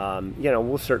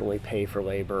 We'll certainly pay for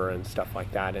labor and stuff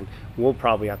like that, and we'll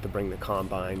probably have to bring the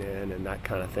combine in and that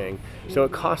kind of thing. So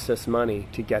it costs us money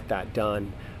to get that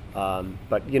done.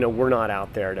 But we're not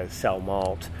out there to sell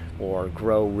malt or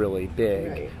grow really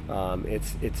big.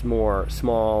 It's more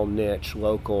small, niche,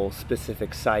 local,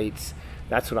 specific sites.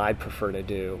 That's what I'd prefer to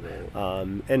do,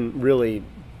 and really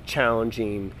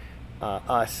challenging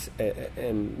us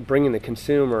and bringing the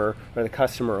consumer or the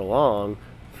customer along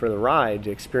for the ride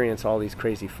to experience all these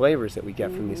crazy flavors that we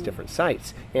get from these different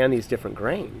sites and these different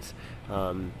grains.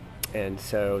 And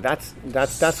so that's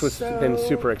what's been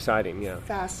super exciting. Yeah,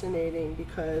 fascinating,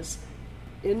 because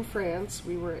in France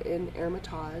we were in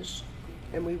Hermitage,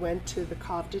 and we went to the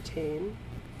Cave de Tain,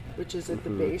 which is at the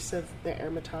base of the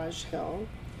Hermitage Hill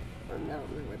or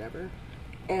mountain or whatever,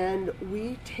 and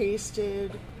we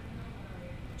tasted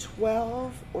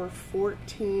 12 or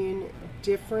 14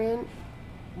 different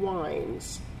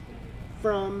wines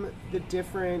from the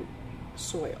different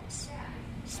soils.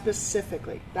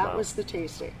 Specifically, that was the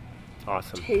tasting.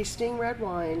 Awesome. Tasting red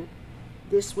wine,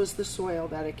 this was the soil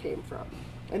that it came from.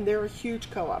 And they're a huge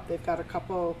co-op. They've got a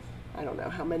couple, I don't know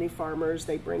how many farmers,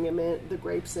 they bring them in, the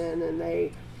grapes in, and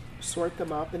they sort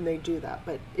them up, and they do that.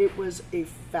 But it was a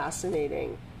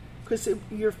fascinating, because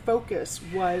your focus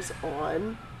was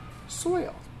on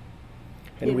soil.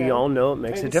 And we all know it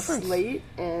makes a difference. Slate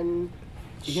and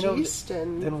schist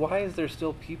and... Then why is there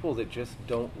still people that just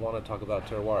don't want to talk about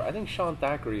terroir? I think Sean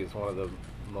Thackeray is one of the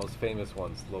most famous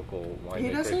ones, local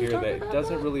winemaker here, that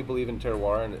doesn't really believe in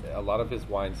terroir, and a lot of his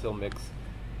wines he'll mix,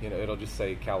 it'll just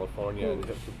say California,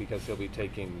 because he'll be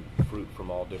taking fruit from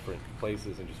all different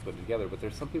places and just put it together. But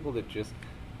there's some people that just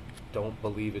don't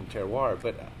believe in terroir.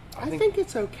 But I think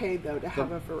it's okay, though, to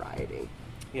have a variety.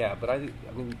 Yeah, but I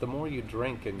mean, the more you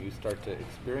drink and you start to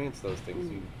experience those things,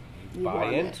 you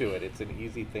buy into it. It's an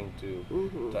easy thing to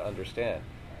understand.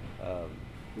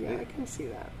 I can see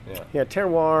that. Yeah,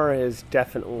 terroir is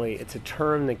definitely, it's a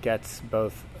term that gets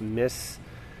both misused,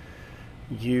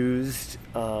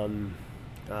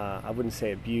 I wouldn't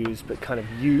say abused, but kind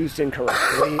of used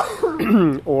incorrectly,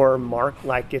 or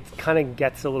it kind of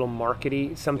gets a little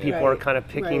markety. Some people are kind of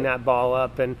picking that ball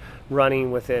up and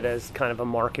running with it as kind of a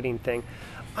marketing thing.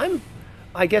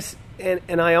 I guess,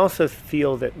 and I also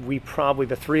feel that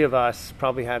the three of us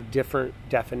probably have different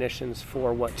definitions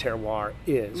for what terroir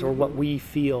is, or what we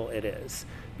feel it is,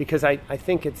 because I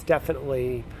think it's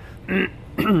definitely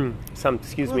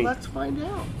Let's find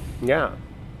out. Yeah.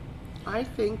 I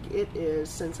think it is,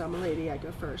 since I'm a lady, I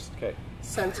go first. Okay.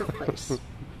 Sense of place.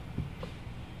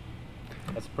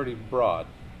 That's pretty broad.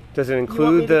 Does it You want me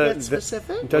include to get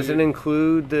specific? does it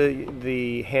include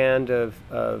the hand of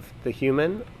the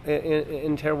human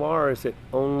in terroir, or is it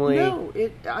only? No,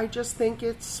 I just think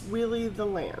it's really the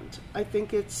land. I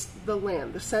think it's the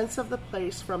land, the sense of the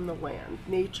place from the land,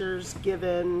 nature's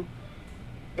given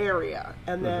area,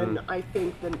 and then I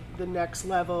think the next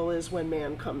level is when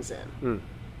man comes in.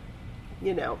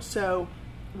 You know, so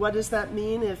what does that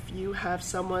mean if you have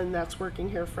someone that's working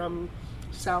here from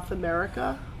South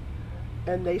America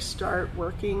and they start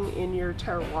working in your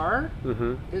terroir?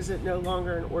 Is it no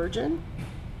longer an origin?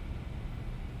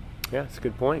 Yeah, it's a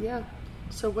good point. Yeah.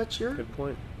 So what's your... Good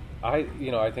point. I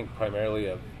think primarily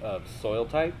of soil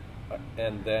type,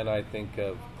 and then I think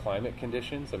of climate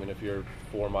conditions. I mean, if you're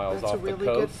 4 miles That's a off really the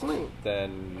good coast, point.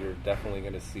 then you're definitely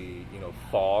going to see,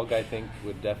 fog, I think,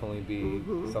 would definitely be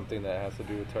something that has to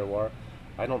do with terroir.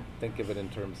 I don't think of it in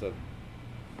terms of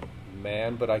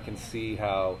man, but I can see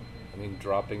how,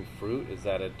 dropping fruit, is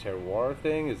that a terroir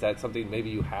thing? Is that something maybe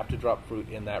you have to drop fruit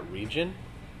in that region?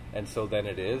 And so then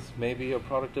it is maybe a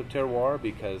product of terroir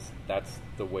because that's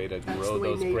the way to grow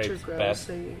those grapes best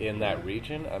in that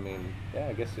region.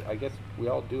 I guess we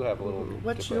all do have a little.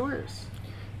 What's yours?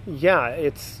 Yeah,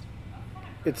 it's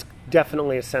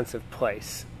definitely a sense of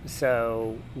place.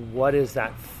 So what is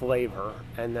that flavor?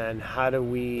 And then how do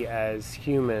we as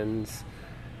humans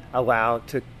allow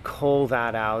to cull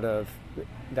that out of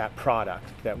that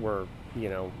product that we're,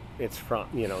 it's from,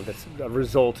 that's a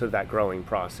result of that growing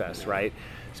process, right?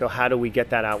 So how do we get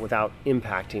that out without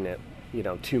impacting it,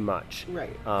 too much?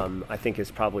 Right. I think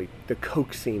is probably the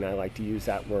coaxing, I like to use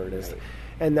that word, is, Right.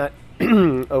 And that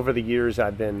over the years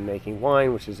I've been making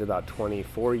wine, which is about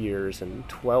 24 years, and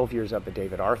 12 years up at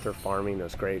David Arthur farming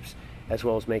those grapes, as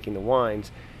well as making the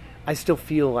wines. I still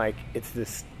feel like it's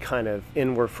this kind of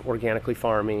inward organically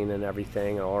farming and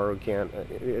everything,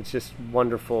 it's just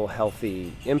wonderful,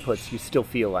 healthy inputs. You still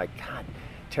feel like, God,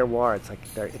 terroir, it's like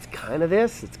it's kind of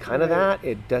this, it's kind of that.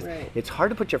 It does. Right. It's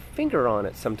hard to put your finger on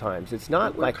it sometimes. It's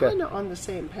not We're like kind of on the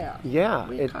same path. Yeah,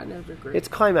 we kind of agree. It's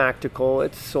climactical,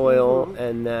 it's soil,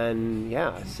 and then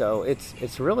so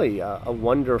it's really a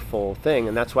wonderful thing,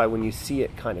 and that's why when you see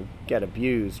it kind of get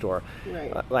abused or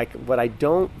like what I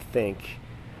don't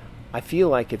feel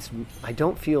like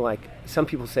some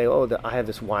people say, I have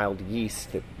this wild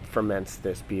yeast that ferments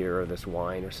this beer or this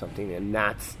wine or something, and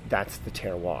that's the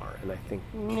terroir. And I think,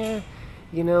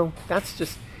 that's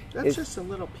just a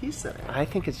little piece of it. I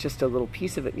think it's just a little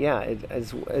piece of it,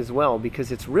 as well,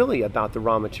 because it's really about the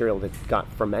raw material that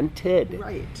got fermented.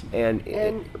 Right.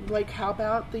 And like, how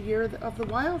about the year of the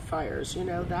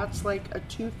wildfires? That's like a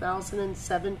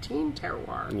 2017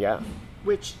 terroir. Yeah.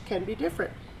 Which can be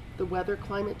different. The weather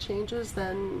climate changes,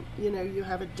 then you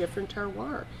have a different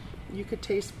terroir. You could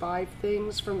taste 5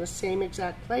 things from the same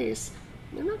exact place.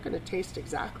 They're not going to taste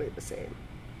exactly the same.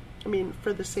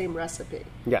 For the same recipe.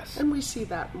 Yes. And we see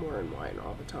that more in wine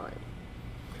all the time.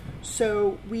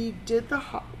 So we did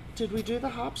Did we do the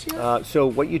hops yet? So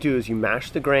what you do is you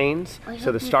mash the grains,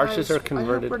 so the starches are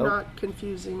converted. I hope we're not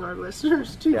confusing our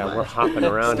listeners too much. Yeah, we're hopping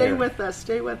around Stay here. with us.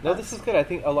 No, this is good. I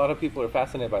think a lot of people are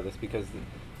fascinated by this because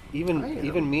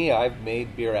even me, I've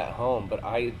made beer at home, but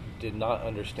I did not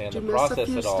understand the process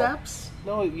at all. Steps?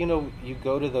 No, you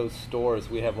go to those stores.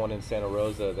 We have one in Santa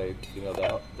Rosa.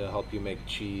 They'll help you make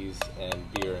cheese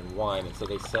and beer and wine, and so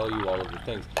they sell you all of the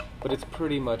things. But it's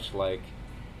pretty much like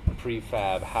a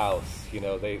prefab house.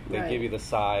 They give you the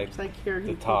side, it's like here, the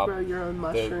you top, can grow your own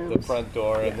mushrooms. the front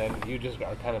door, and then you just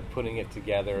are kind of putting it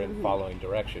together and following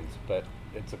directions. But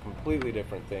it's a completely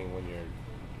different thing when you're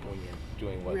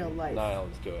doing what Real life. Nile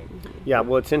is doing. Yeah,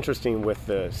 well, it's interesting with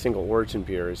the single origin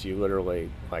beers. You literally,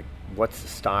 what's the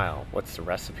style? What's the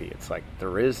recipe? It's like,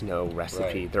 there is no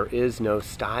recipe. Right. There is no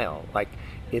style.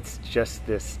 It's just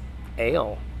this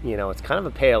ale. It's kind of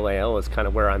a pale ale is kind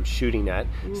of where I'm shooting at.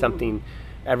 Something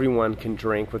everyone can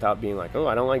drink without being like,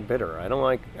 I don't like bitter. I don't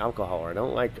like alcohol. Or I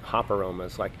don't like hop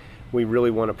aromas. We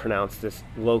really want to pronounce this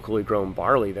locally grown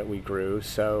barley that we grew,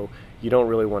 so you don't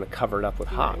really want to cover it up with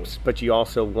hops. But you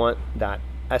also want that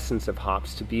essence of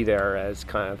hops to be there as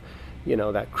kind of,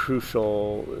 that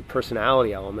crucial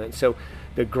personality element. So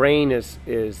the grain is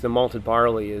the malted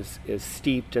barley is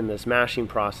steeped in this mashing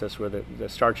process where the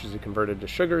starches are converted to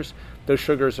sugars. Those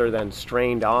sugars are then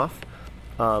strained off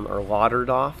or lautered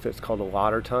off. It's called a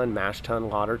lauter tun, mash tun,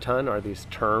 lauter tun are these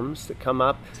terms that come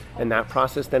up in that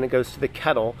process. Then it goes to the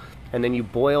kettle, and then you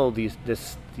boil these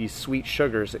sweet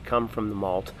sugars that come from the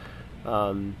malt,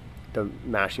 the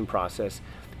mashing process,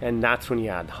 and that's when you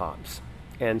add hops.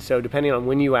 And so depending on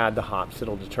when you add the hops,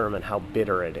 it'll determine how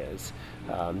bitter it is.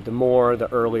 The more,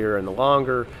 the earlier, and the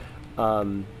longer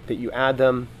that you add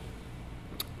them,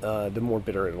 the more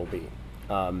bitter it'll be.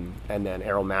 And then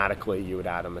aromatically, you would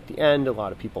add them at the end. A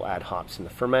lot of people add hops in the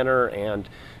fermenter and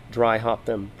dry hop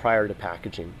them prior to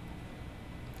packaging.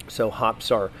 So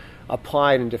hops are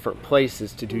applied in different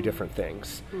places to do different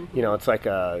things. It's like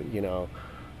a,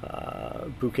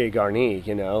 bouquet garni,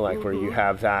 where you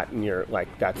have that and you're like,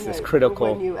 that's this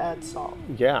critical. When you add salt.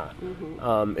 Yeah,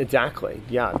 exactly.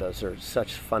 Yeah, those are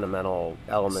such fundamental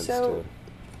elements to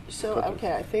cooking.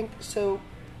 Okay, I think, so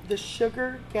the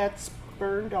sugar gets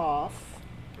burned off.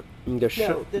 The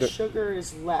sugar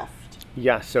is left.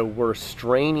 Yeah, so we're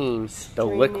straining the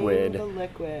liquid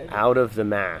out of the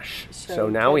mash. So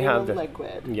now we have the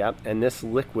liquid. Yep, and this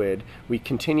liquid we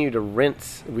continue to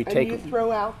rinse. You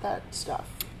throw out that stuff.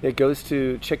 It goes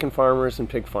to chicken farmers and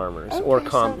pig farmers, or you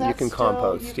can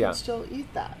compost. You can still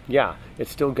eat that. Yeah,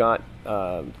 it's still got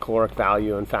caloric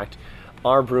value. In fact,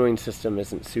 our brewing system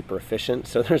isn't super efficient,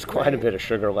 so there's quite a bit of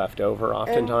sugar left over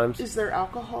oftentimes. And is there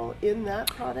alcohol in that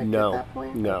product at that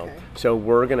point? No. Okay. So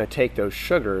we're going to take those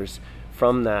sugars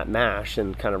from that mash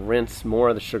and kind of rinse more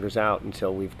of the sugars out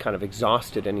until we've kind of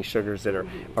exhausted any sugars that are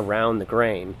around the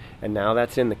grain. And now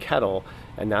that's in the kettle,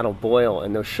 and that'll boil.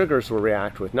 And those sugars will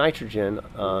react with nitrogen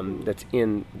that's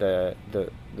in the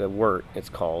wort, it's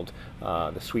called,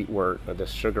 the sweet wort, or the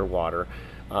sugar water.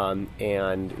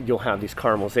 And you'll have these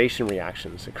caramelization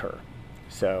reactions occur.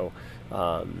 So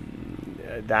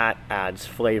that adds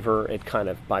flavor. It kind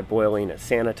of, by boiling, it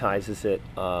sanitizes it.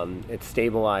 It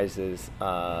stabilizes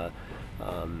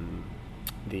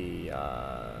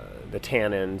the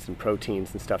tannins and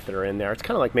proteins and stuff that are in there. It's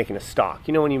kind of like making a stock.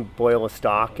 When you boil a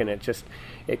stock and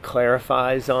it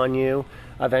clarifies on you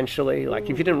eventually. Like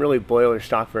if you didn't really boil your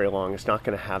stock very long, it's not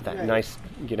going to have that nice,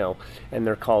 and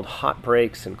they're called hot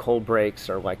breaks and cold breaks,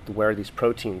 or like where these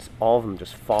proteins, all of them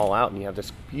just fall out and you have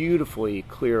this beautifully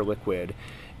clear liquid.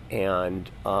 And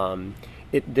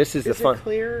this is the fun. Is it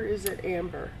clear? Is it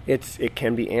amber? It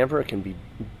can be amber. It can be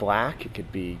black. It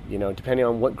could be, depending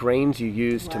on what grains you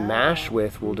use to mash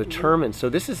with will determine. So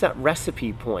this is that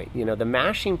recipe point. The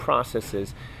mashing process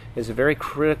is a very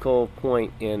critical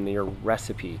point in your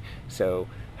recipe. So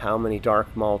how many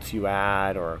dark malts you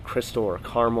add, or crystal or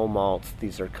caramel malts.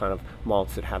 These are kind of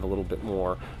malts that have a little bit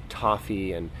more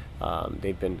toffee, and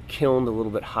they've been kilned a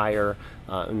little bit higher.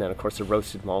 And then, of course, the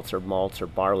roasted malts or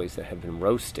barleys that have been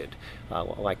roasted,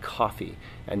 like coffee.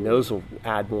 And those will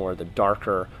add more of the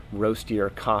darker, roastier,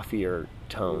 coffeeier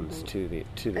tones to the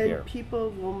beer. And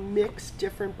people will mix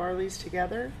different barleys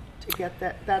together to get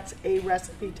that. That's a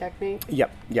recipe technique?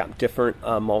 Yep. Different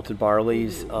malted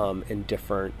barleys and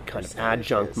different kind of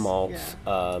adjunct malts.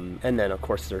 Yeah. And then, of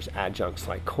course, there's adjuncts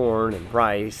like corn and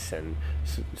rice and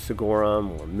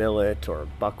sorghum or millet or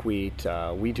buckwheat.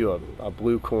 We do a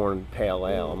blue corn pale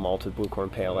ale, a malted blue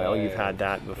corn pale ale. You've had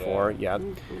that before. Yeah.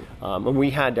 And we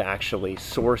had to actually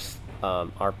source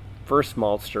our first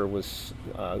maltster was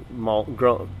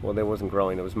there wasn't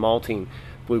growing. It was malting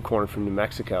blue corn from New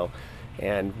Mexico.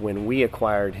 And when we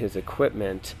acquired his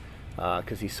equipment,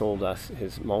 because he sold us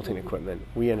his malting equipment,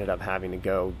 we ended up having to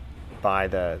go buy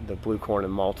the blue corn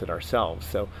and malt it ourselves.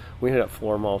 So we ended up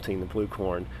floor malting the blue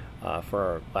corn for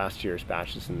our last year's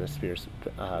batches and this year's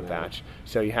batch.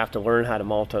 So you have to learn how to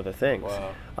malt other things.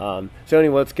 Wow. So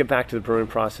anyway, let's get back to the brewing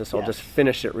process. I'll just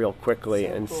finish it real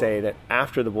quickly say that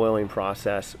after the boiling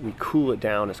process, we cool it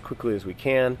down as quickly as we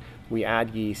can. We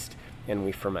add yeast and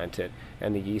we ferment it.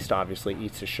 And the yeast obviously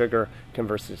eats the sugar,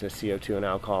 converts it to CO2 and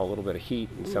alcohol, a little bit of heat,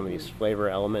 and some of these flavor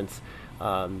elements.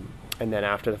 And then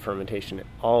after the fermentation,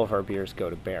 all of our beers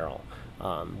go to barrel,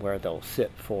 where they'll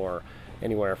sit for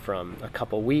anywhere from a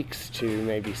couple weeks to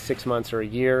maybe 6 months or a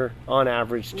year. On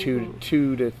average, 2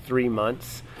 to 3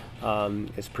 months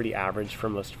is pretty average for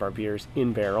most of our beers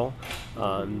in barrel.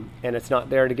 And it's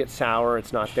not there to get sour.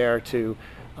 It's not there to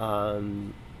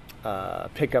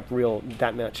pick up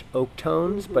that much oak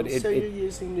tones, but you're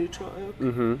using neutral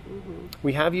oak.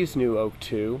 We have used new oak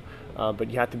too,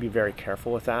 but you have to be very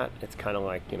careful with that. It's kind of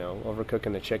like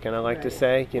overcooking the chicken. I like to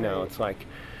say, it's like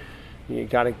you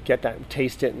got to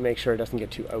taste it and make sure it doesn't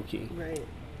get too oaky. Right.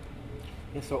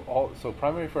 Yeah, so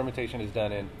primary fermentation is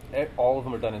done all of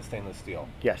them are done in stainless steel.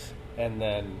 Yes. And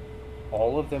then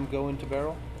all of them go into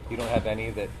barrel. You don't have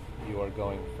any that you are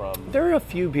going from. There are a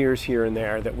few beers here and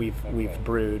there that we've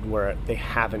brewed where they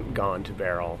haven't gone to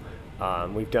barrel.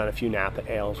 We've done a few Napa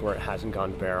ales where it hasn't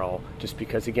gone to barrel, just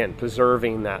because, again,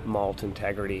 preserving that malt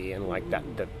integrity and like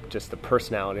just the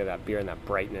personality of that beer and that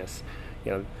brightness.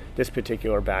 This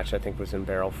particular batch I think was in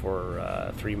barrel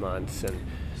for 3 months. And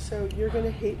so you're going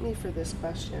to hate me for this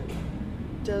question,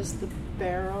 Does the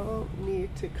barrel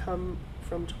need to come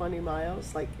from 20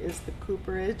 miles? Like, is the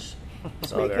cooperage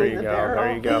Oh, there you the go.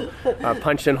 barrel? There you go.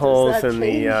 Punching holes in the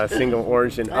change? single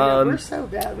origin. I know, we're so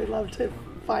bad. We'd love to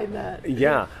find that.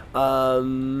 Yeah.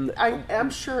 I'm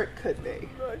sure it could be.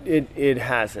 It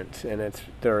hasn't, and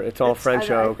it's all French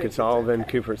I oak. think It's all it's been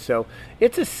okay. coopered. So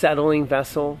it's a settling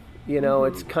vessel.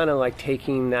 It's kind of like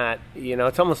taking that.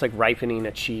 It's almost like ripening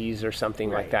a cheese or something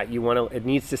like Right. that. It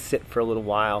needs to sit for a little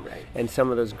while, Right. and some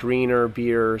of those greener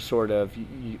beer sort of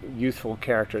youthful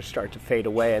characters start to fade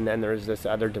away, and then there's this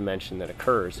other dimension that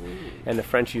occurs. And the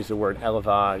French use the word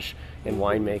élevage in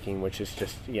winemaking, which is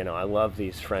just I love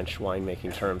these French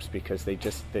winemaking terms because they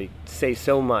say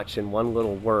so much in one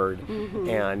little word,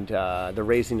 and the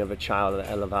raising of a child, the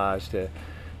élevage,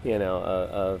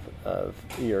 of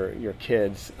your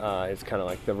kids is kind of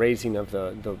like the raising of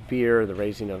the beer, the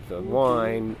raising of the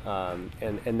wine,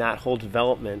 and that whole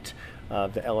development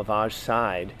of the élevage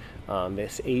side,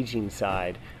 this aging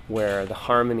side, where the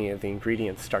harmony of the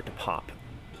ingredients start to pop.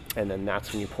 And then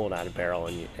that's when you pull it out of barrel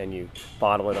and you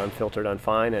bottle it unfiltered,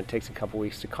 unfine, and it takes a couple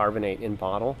weeks to carbonate in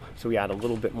bottle. So we add a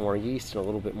little bit more yeast and a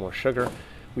little bit more sugar.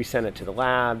 We send it to the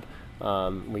lab.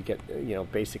 We get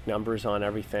basic numbers on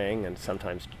everything, and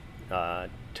sometimes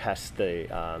test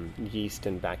the yeast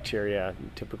and bacteria.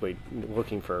 Typically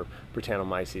looking for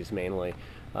Brettanomyces mainly,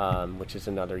 which is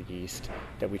another yeast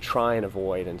that we try and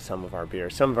avoid in some of our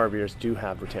beers. Some of our beers do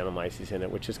have Brettanomyces in it,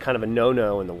 which is kind of a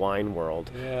no-no in the wine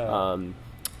world. Yeah.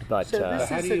 But So this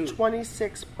how is do a you-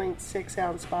 26.6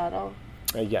 ounce bottle.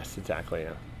 yes, exactly.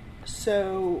 Yeah.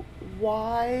 So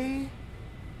why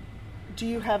do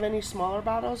you have any smaller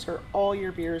bottles, or all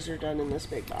your beers are done in this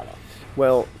big bottle?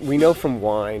 Well, we know from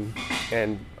wine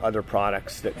and other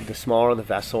products that the smaller the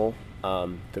vessel,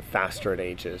 the faster it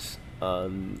ages.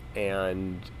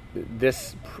 And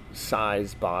this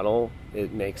size bottle,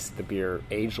 it makes the beer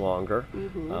age longer,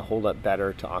 hold up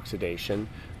better to oxidation.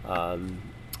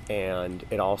 And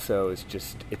it also is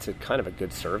it's a kind of a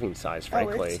good serving size,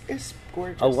 frankly. Oh, it's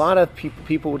gorgeous. A lot of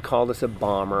people would call this a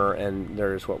bomber, and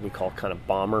there's what we call kind of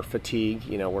bomber fatigue,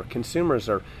 where consumers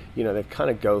are, they've kind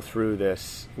of go through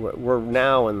this. We're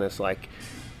now in this like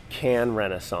can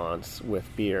renaissance with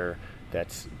beer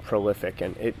that's prolific,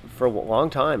 and for a long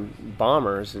time,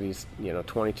 bombers, these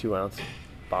 22 ounce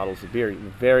bottles of beer,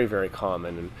 very, very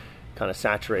common and kind of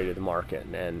saturated the market,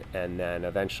 and then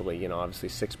eventually, obviously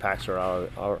 6-packs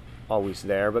are always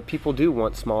there, but people do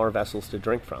want smaller vessels to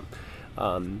drink from.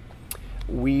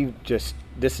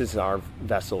 This is our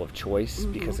vessel of choice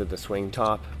because of the swing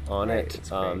top on Right, it. it's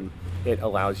great. It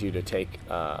allows you to take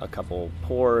a couple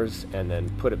pours and then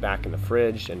put it back in the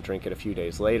fridge and drink it a few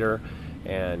days later,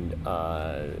 and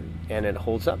it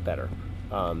holds up better.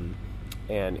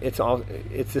 And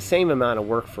it's the same amount of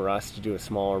work for us to do a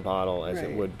smaller bottle as it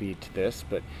Right. would be to this,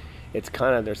 but it's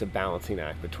kind of, there's a balancing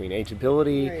act between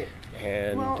ageability Right.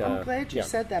 and Well, I'm glad you yeah.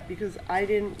 said that, because I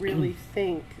didn't really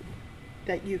think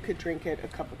that you could drink it a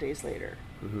couple days later.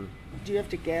 Do you have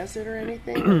to gas it or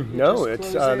anything? Or you No, just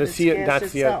it's close it, the CO. gassed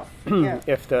That's itself? the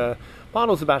if the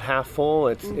bottle's about half full,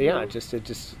 it's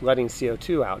just letting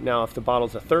CO2 out. Now, if the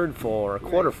bottle's a third full or a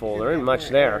quarter Right, full, you there isn't have much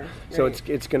more there. air, So right.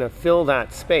 it's going to fill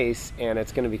that space, and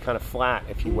it's going to be kind of flat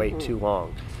if you wait too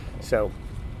long. So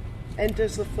And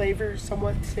does the flavor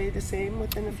somewhat stay the same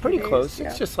within a few pretty days? close. Yeah.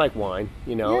 It's just like wine,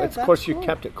 Yeah, It's of course that's you cool.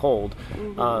 kept it cold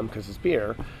because it's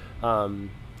beer.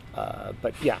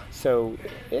 But yeah, so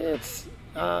it's.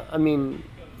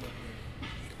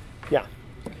 Yeah.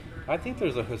 I think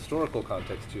there's a historical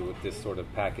context too with this sort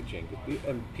of packaging.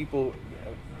 And people,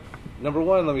 number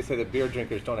one, let me say that beer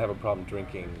drinkers don't have a problem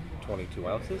drinking 22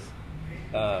 ounces.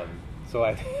 So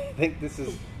I think this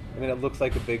is, it looks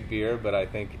like a big beer, but I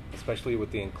think especially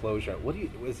with the enclosure,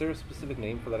 is there a specific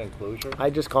name for that enclosure? I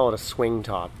just call it a swing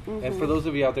top. And for those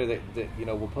of you out there that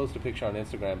we'll post a picture on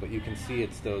Instagram, but you can see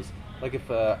it's those, like if,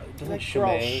 doesn't Like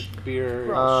Chimay Grolsch. beer,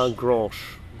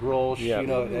 Grolsch. Grolsch, Yeah.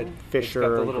 it's Fisher, got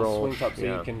the little Grolsch, swing top, so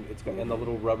yeah. you can, it's got, and the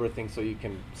little rubber thing, so you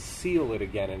can seal it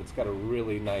again, and it's got a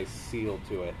really nice seal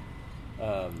to it.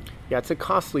 Yeah, it's a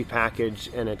costly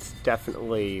package, and it's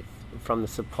definitely from the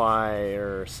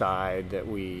supplier side that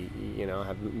we,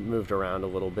 have moved around a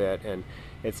little bit, and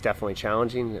it's definitely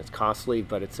challenging. It's costly,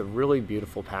 but it's a really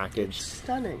beautiful package. It's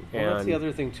stunning. Well, that's the And-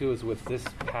 other thing too, is with this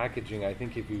packaging, I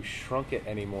think if you shrunk it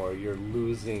anymore, you're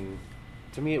losing.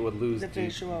 To me, it would lose The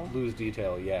visual. lose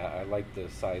detail. Yeah, I like the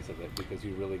size of it because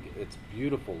you really it's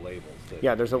beautiful labels.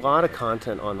 Yeah, there's a lot of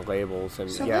content on the labels,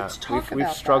 and So yeah, let's talk we've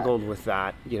about struggled with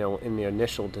that. In the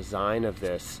initial design of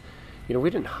this, we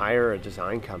didn't hire a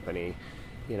design company.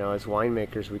 As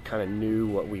winemakers, we kind of knew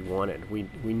what we wanted. We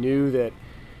knew that,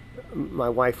 my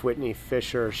wife, Whitney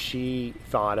Fisher, she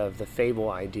thought of the Fable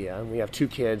idea. We have 2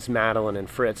 kids, Madeline and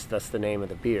Fritz, that's the name of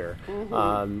the beer.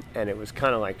 And it was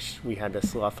kind of like we had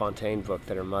this La Fontaine book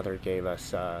that her mother gave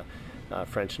us,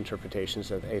 French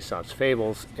interpretations of Aesop's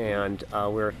fables, and we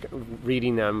were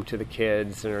reading them to the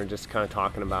kids, and we were just kind of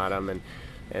talking about them.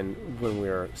 And when we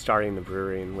were starting the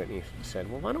brewery, and Whitney said,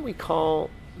 "Well, why don't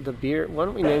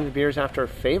we name the beers after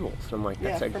fables?" And I'm like,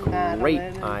 "That's a great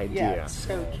idea." Yeah, it's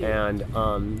so cute.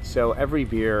 And so every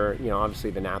beer,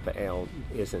 obviously the Napa Ale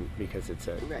isn't, because it's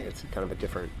kind of a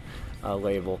different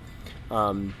label.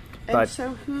 And so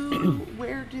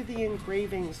where do the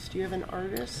engravings, do you have an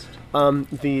artist?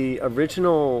 The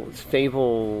original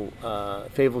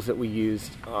fables that we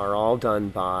used are all done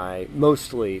by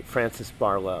mostly Francis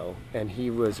Barlow, and he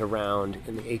was around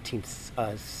in the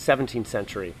 17th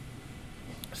century.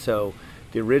 So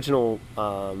the original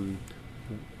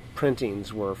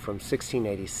printings were from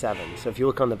 1687. So if you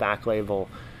look on the back label,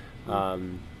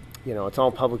 it's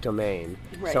all public domain.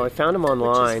 Right. So I found them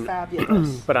online. Which is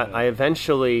fabulous. But I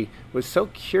eventually was so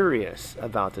curious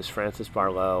about this Francis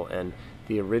Barlow and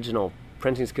the original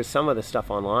printings, because some of the stuff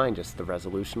online, just the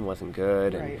resolution wasn't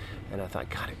good. Right. And I thought,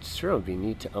 God, it sure would be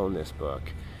neat to own this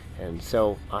book. And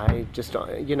so I just,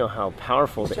 how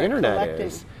powerful the internet collecting.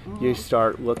 is. You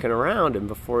start looking around, and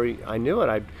before I knew it,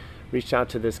 I reached out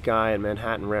to this guy in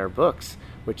Manhattan Rare Books,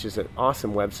 which is an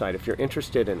awesome website. If you're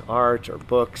interested in art or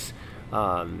books,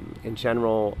 in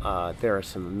general, there are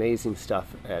some amazing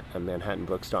stuff at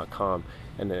manhattanbooks.com,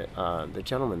 and the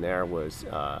gentleman there was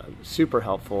super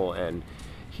helpful, and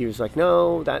he was like,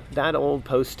 "No, that old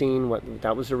posting,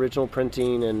 that was original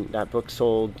printing, and that book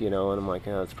sold, and I'm like,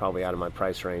 "Oh, it's probably out of my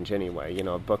price range anyway,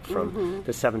 a book from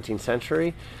the 17th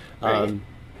century." Right.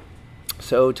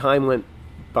 So time went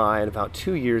by, and about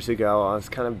 2 years ago, I was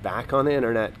kind of back on the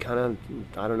internet, kind of,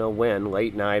 I don't know when,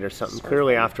 late night or something,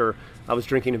 clearly after I was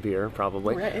drinking a beer,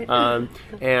 probably, right.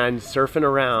 and surfing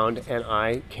around, and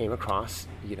I came across,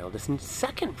 this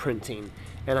second printing,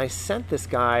 and I sent this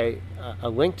guy a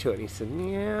link to it, and he said,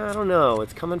 "Yeah, I don't know,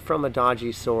 it's coming from a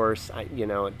dodgy source,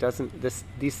 it doesn't,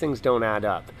 these things don't add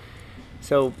up."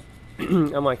 So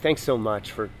I'm like, "Thanks so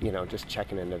much for just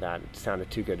checking into that. It sounded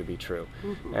too good to be true."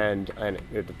 And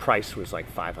the price was like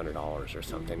 $500 or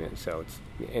something. And so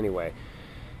anyway,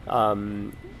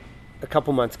 a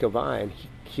couple months go by, and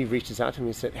he reaches out to me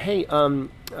and said, "Hey,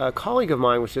 a colleague of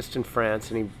mine was just in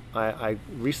France, and I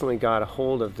recently got a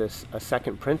hold of a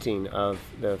second printing of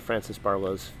the Francis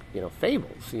Barlow's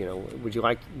fables. Would you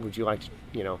like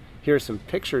here's some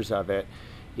pictures of it.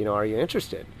 Are you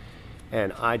interested?"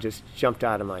 And I just jumped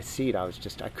out of my seat. I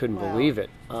couldn't believe it.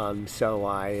 So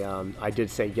I did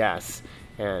say yes,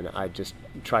 and I just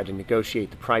tried to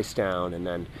negotiate the price down, and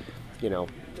then,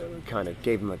 kind of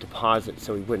gave him a deposit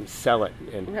so he wouldn't sell it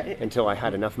until I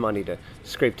had enough money to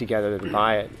scrape together to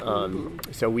buy it.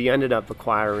 So we ended up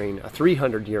acquiring a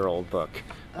 300-year-old book,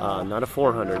 not a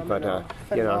 400, but a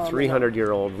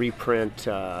 300-year-old reprint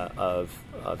of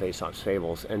Aesop's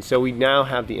Fables. And so we now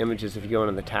have the images. If you go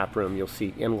into the tap room, you'll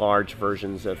see enlarged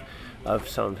versions of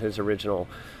some of his original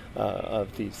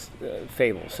of these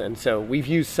fables. And so we've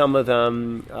used some of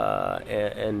them,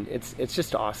 and it's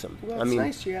just awesome. Well, it's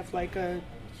nice. You have like a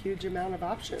huge amount of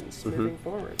options moving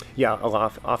forward. Yeah,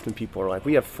 often people are like,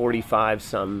 we have 45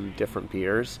 some different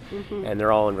beers, and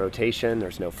they're all in rotation.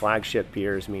 There's no flagship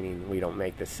beers, meaning we don't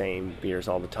make the same beers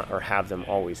all the time or have them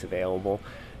always available.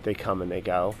 They come and they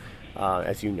go,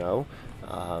 as you know.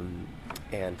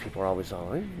 And people are always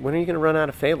like, when are you going to run out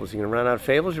of fables? You're going to run out of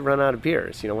fables, you run out of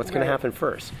beers. What's going to happen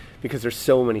first? Because there's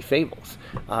so many fables.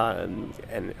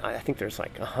 And I think there's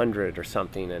like 100 or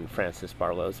something in Francis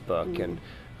Barlow's book. And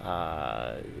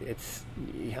I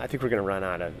think we're going to run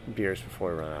out of beers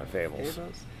before we run out of fables.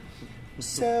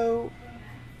 So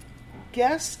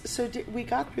we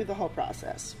got through the whole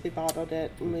process. We bottled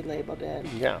it and we labeled it.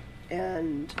 Yeah.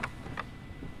 And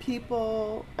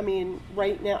people,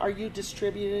 right now, are you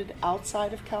distributed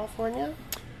outside of California?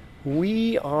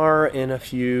 We are in a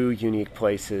few unique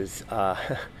places.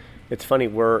 It's funny,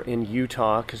 we're in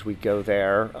Utah because we go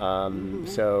there.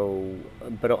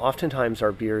 But oftentimes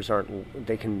our beers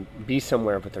they can be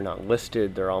somewhere, but they're not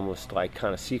listed. They're almost like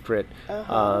kind of secret.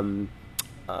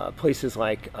 Places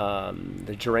like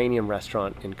the Geranium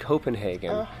restaurant in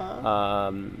Copenhagen.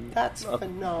 That's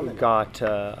phenomenal.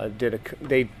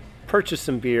 They purchased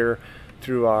some beer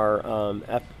through our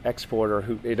exporter,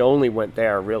 who it only went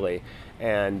there really,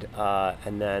 and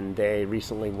then they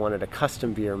recently wanted a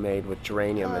custom beer made with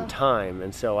geranium and thyme,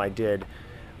 and so I did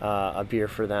a beer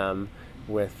for them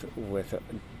with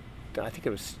I think it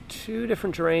was 2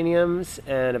 different geraniums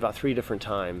and about 3 different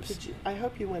times. I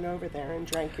hope you went over there and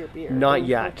drank your beer. Not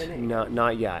yet.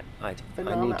 Not yet. I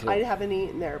need to. I haven't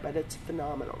eaten there, but it's a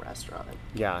phenomenal restaurant.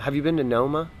 Yeah. Have you been to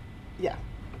Noma? Yeah.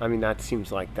 I mean, that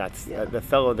seems like that's the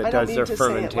fellow that does their fermentation. I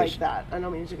don't mean to say it like that. I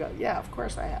don't mean to go, yeah, of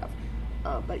course I have.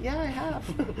 But yeah, I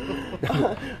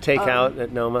have. Take out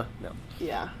at Noma? No.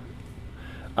 Yeah.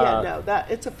 Yeah,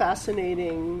 it's a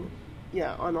fascinating,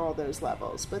 on all those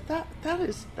levels. But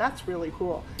that's really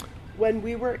cool. When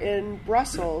we were in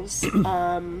Brussels,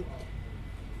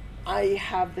 I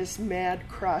have this mad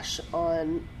crush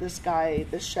on this guy,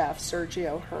 the chef,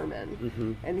 Sergio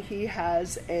Herman. And he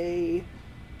has a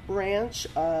branch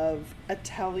of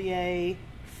Atelier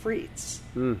Fritz,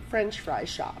 French fry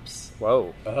shops.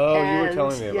 Whoa. Oh, you were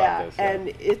telling me about this. Yeah, and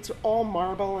it's all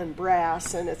marble and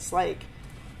brass, and it's like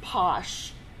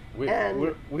posh. We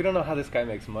don't know how this guy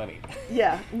makes money.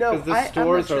 Yeah, no, because the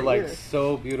stores are like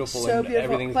so beautiful, and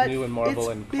everything's new and marble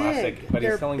and classic. But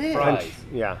he's selling fries.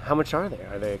 Yeah, how much are they?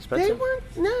 Are they expensive? They weren't.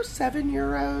 No,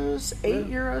 €7,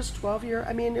 €8, €12.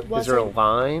 I mean, it wasn't. Is there a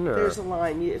line? Or? There's a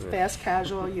line. It's fast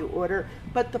casual. You order,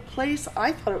 but the place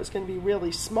I thought it was going to be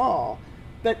really small,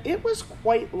 but it was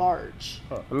quite large.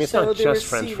 Huh. I mean, it's not just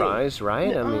French fries,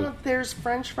 right? I mean, there's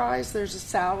French fries. There's a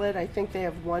salad. I think they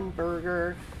have one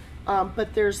burger.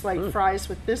 But there's like fries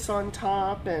with this on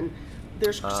top, and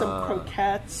there's some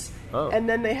croquettes, and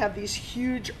then they have these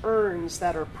huge urns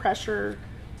that are pressure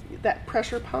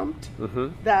pumped,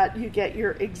 that you get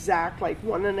your exact like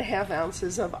 1.5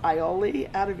 ounces of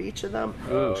aioli out of each of them,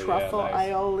 truffle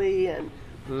aioli and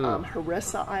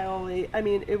harissa aioli. I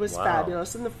mean, it was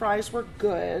fabulous, and the fries were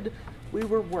good. We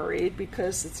were worried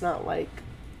because it's not like,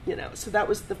 so that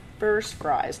was the first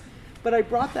fries, but I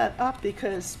brought that up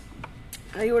because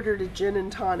I ordered a gin and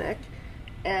tonic,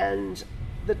 and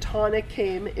the tonic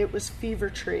came, it was Fever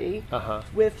Tree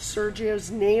with Sergio's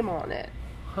name on it,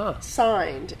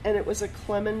 signed, and it was a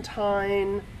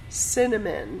clementine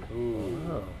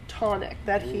cinnamon tonic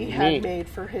that he had made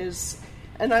for his,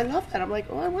 and I love that. I'm like,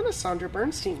 I want a Sandra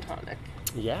Bernstein tonic.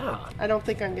 Yeah. I don't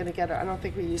think I'm going to get it. I don't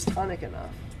think we use tonic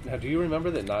enough. Now, do you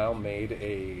remember that Nile made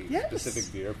a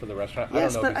specific beer for the restaurant?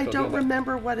 Yes, but I don't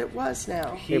remember what it was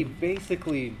now. He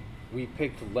basically... We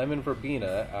picked lemon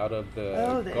verbena out of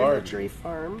the the garden. Imagery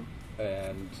Farm.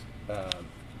 And I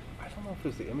don't know if it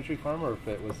was the Imagery Farm or if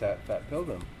it was at Fat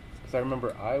Pilgrim. Because I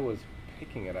remember I was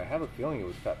picking it. I have a feeling it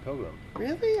was Fat Pilgrim.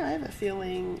 Really? I have a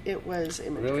feeling it was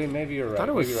Imagery. Really? Maybe you're right. I thought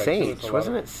it was Sage.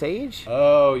 Wasn't it Sage?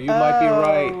 Oh, you might be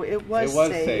right. It was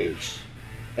Sage.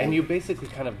 And you basically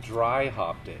kind of dry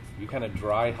hopped it. You kind of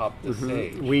dry hopped the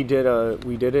sage. We did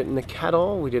it in the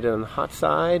kettle. We did it on the hot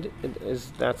side,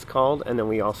 as that's called, and then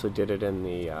we also did it in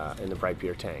the bright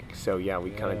beer tank. So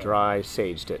we kind of dry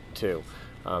saged it too,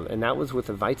 and that was with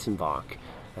a Weizenbock,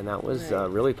 and that was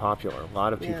really popular. A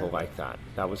lot of people liked that.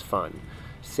 That was fun.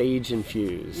 Sage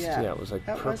infused. Yeah, it was like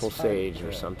purple sage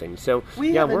or something. So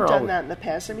we haven't done that in the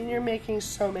past. I mean, you're making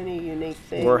so many unique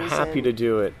things. We're happy to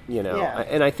do it,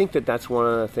 and I think that's one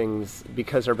of the things,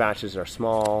 because our batches are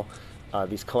small,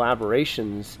 these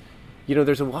collaborations,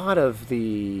 there's a lot of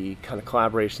the kind of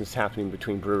collaborations happening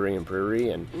between brewery and brewery,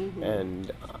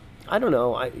 and I don't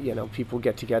know, people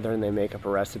get together and they make up a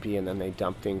recipe and then they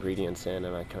dump the ingredients in,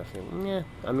 and I kind of think,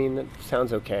 I mean, it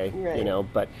sounds okay,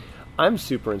 but I'm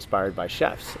super inspired by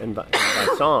chefs and by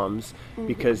somms,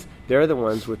 because they're the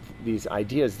ones with these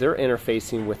ideas. They're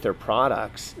interfacing with their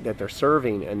products that they're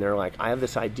serving, and they're like, I have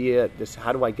this idea,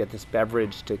 how do I get this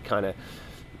beverage to kind of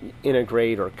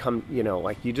integrate or come,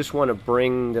 like you just want to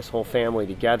bring this whole family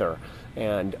together.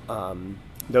 And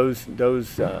those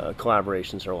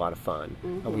collaborations are a lot of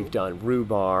fun. We've done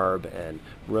rhubarb and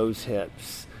rose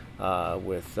hips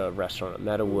with a restaurant at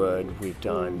Meadowood. We've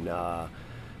done...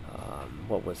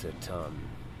 what was it?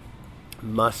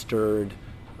 Mustard.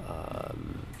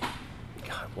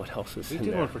 God, what else was in there?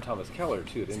 You did one for Thomas Keller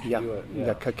too, didn't you? Do it?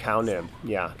 The cacao nib.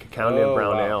 Yeah, cacao nib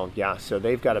brown ale. Yeah, so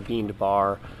they've got a bean to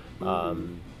bar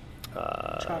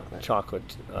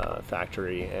chocolate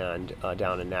factory and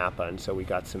down in Napa, and so we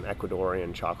got some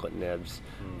Ecuadorian chocolate nibs,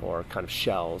 or kind of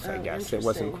shells, I guess. It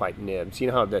wasn't quite nibs. You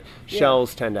know how the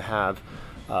shells tend to have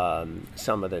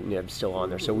some of the nibs still on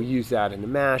there. So we use that in the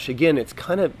mash. Again, it's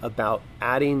kind of about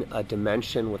adding a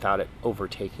dimension without it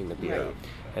overtaking the beer. Right.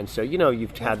 And so,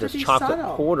 you've had this chocolate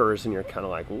porters, and you're kind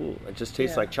of like, ooh, it just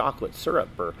tastes like chocolate syrup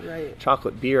or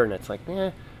chocolate beer, and it's like,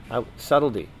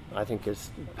 subtlety, I think,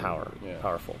 is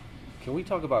powerful. Can we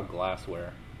talk about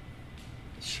glassware?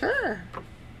 Sure.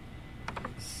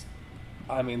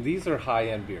 I mean, these are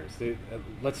high-end beers.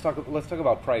 Let's talk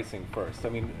about pricing first. I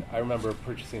mean, I remember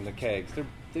purchasing the kegs.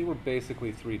 They were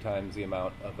basically 3 times the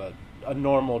amount of a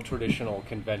normal, traditional,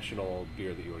 conventional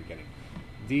beer that you were getting.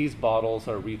 These bottles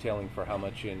are retailing for how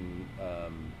much in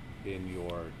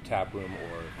your tap room,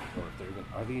 or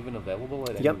if are they even available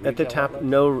at any Yep, at the tap.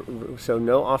 outlets?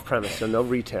 No off premise, so no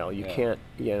retail. You Yeah. can't.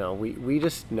 We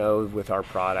just know with our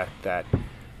product that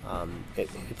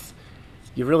it's.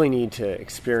 You really need to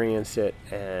experience it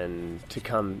and to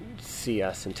come see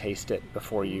us and taste it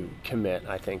before you commit,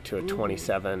 I think, to a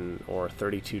 $27 or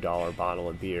 $32 bottle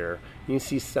of beer. You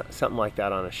see something like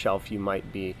that on a shelf, you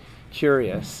might be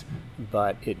curious,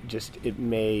 but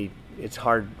it's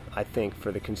hard, I think,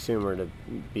 for the consumer to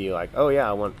be like, oh yeah,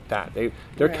 I want that. They're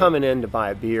Right. coming in to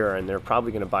buy a beer, and they're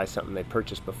probably going to buy something they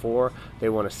purchased before. They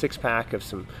want a 6-pack of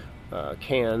some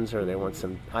cans, or they want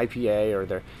some IPA, or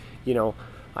they're,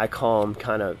 I call them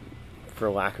kind of, for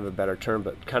lack of a better term,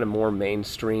 but kind of more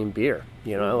mainstream beer.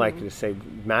 I like to say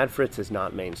Mad Fritz is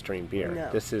not mainstream beer. No.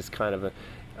 This is kind of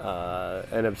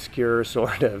an obscure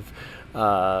sort of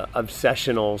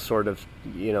obsessional sort of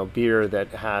beer that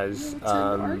has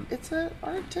It's an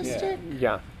artistic.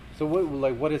 yeah. So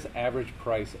what is average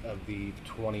price of the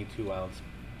 22-ounce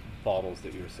bottles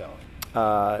that you're selling?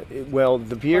 Well,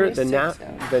 the beer, 26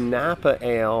 ounces. the Napa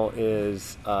Ale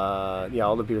is,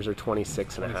 all the beers are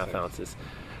 26.5 ounces,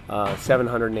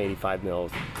 785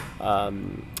 mils.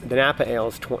 The Napa Ale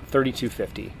is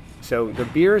 $32.50. So the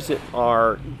beers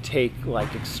that take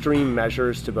like extreme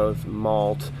measures to both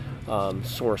malt,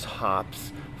 source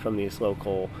hops from these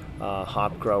local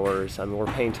hop growers. I mean, we're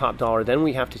paying top dollar. Then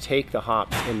we have to take the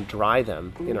hops and dry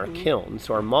them in our kiln.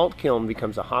 So our malt kiln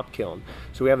becomes a hop kiln.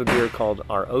 So we have a beer called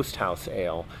our Osthaus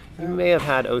Ale. You may have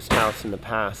had Osthaus in the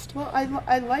past. Well,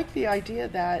 I like the idea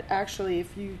that actually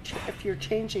if you're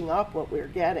changing up what we're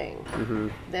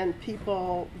getting, then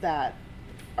people that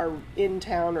are in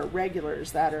town or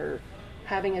regulars that are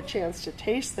having a chance to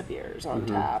taste the beers on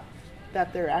tap,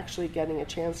 that they're actually getting a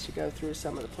chance to go through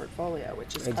some of the portfolio,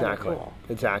 which is kind of cool.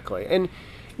 Exactly. And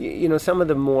some of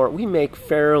the we make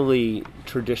fairly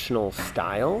traditional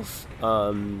styles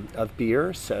of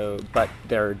beer, but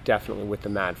they're definitely with the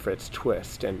Mad Fritz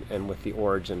twist and with the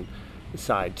origin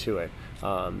side to it.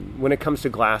 When it comes to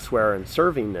glassware and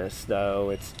serving this, though,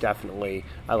 it's definitely,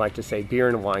 I like to say, beer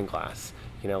in a wine glass.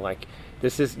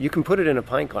 You can put it in a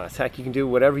pint glass. Heck, you can do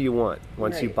whatever you want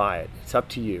once you Right. buy it. It's up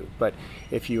to you. But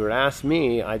if you were to ask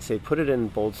me, I'd say put it in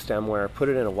bold stemware, put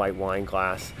it in a white wine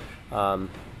glass.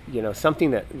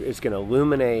 Something that is going to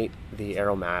illuminate the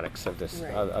aromatics of this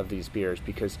Right. of these beers,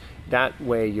 because that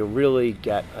way you'll really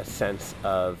get a sense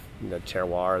of the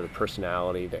terroir, the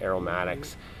personality, the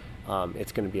aromatics.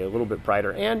 It's going to be a little bit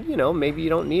brighter, and maybe you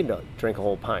don't need to drink a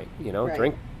whole pint. Right.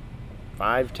 Drink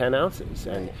 5-10 ounces,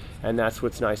 Right. and that's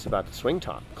what's nice about the swing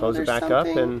top. Well, Close it there's back up,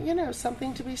 something, and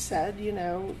something to be said.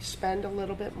 Spend a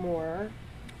little bit more,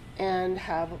 and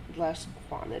have less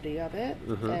quantity of it,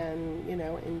 and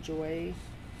enjoy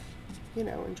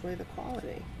the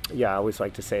quality. yeah, I always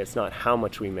like to say it's not how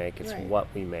much we make, it's Right. what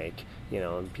we make.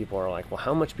 And people are like, well,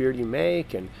 how much beer do you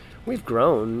make? And we've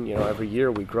grown, every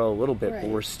year we grow a little bit, but Right.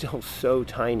 we're still so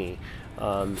tiny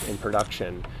in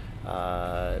production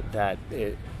that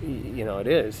it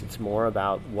is. It's more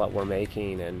about what we're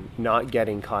making and not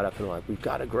getting caught up in like, we've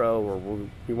got to grow, or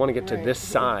we want to get to Right. this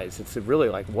size. It's really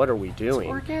like, what are we doing?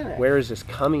 organic. Where is this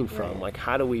coming from? Right. Like,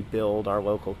 how do we build our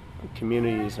local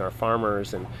communities and our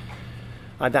farmers? And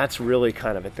that's really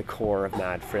kind of at the core of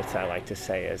Mad Fritz, I like to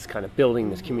say, is kind of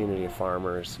building this community of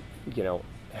farmers,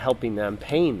 helping them,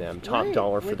 paying them top Right,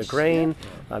 dollar for the which, grain,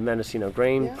 Mendocino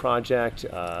Grain Yeah. Project,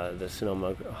 the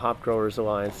Sonoma Hop Growers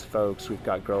Alliance folks. We've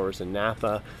got growers in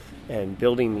Napa, and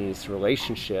building these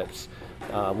relationships.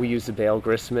 We use the bale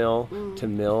grist mill to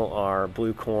mill our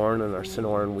blue corn and our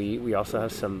Sonoran wheat. We also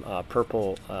have some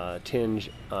purple tinge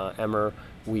emmer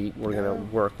wheat we're going to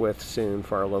work with soon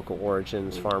for our local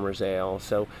origins farmers ale.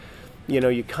 So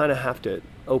you kind of have to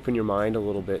open your mind a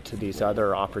little bit to these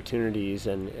other opportunities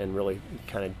and really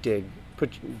kind of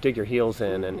dig your heels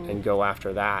in and go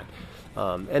after that.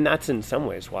 And that's in some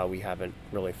ways why we haven't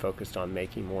really focused on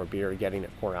making more beer, getting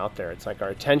it more out there. It's like our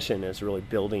attention is really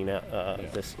building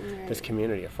this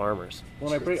community of farmers.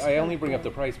 Well, I only bring up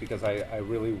the price because I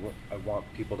want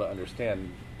people to understand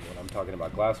when I'm talking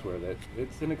about glassware that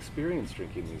it's an experience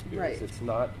drinking these beers. Right. It's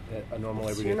not a normal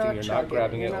everyday You're thing. not You're chugging, not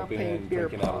grabbing you're it, not opening it, playing and beer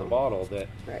drinking out of the pong. bottle. That,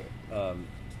 Right.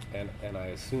 and I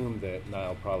assume that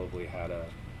Nile probably had a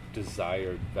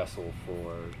desired vessel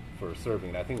for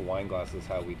serving. I think wine glass is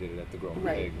how we did it at the Grown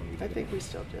Right. Pig when we did I it. think we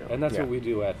still do. And that's Yeah. what we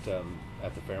do at the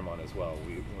Fairmont as well.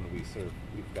 When we serve,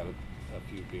 we've got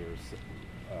a few beers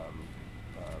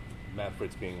Mad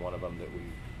Fritz being one of them that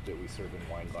we serve in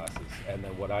wine glasses. And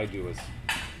then what I do is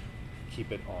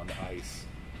keep it on ice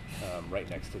right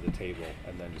next to the table,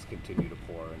 and then just continue to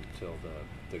pour until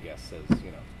the guest says,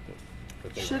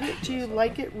 that they Do you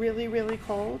like it really, really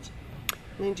cold?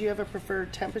 I mean, do you have a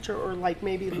preferred temperature, or like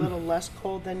maybe a little less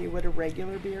cold than you would a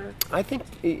regular beer? I think,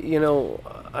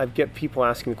 I get people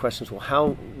asking the questions, well,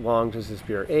 how long does this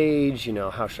beer age?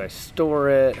 How should I store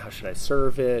it? How should I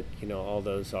serve it? All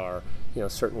those are,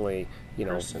 certainly,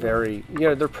 Personal. very,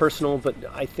 they're personal, but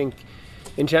I think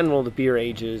in general, the beer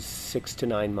ages 6 to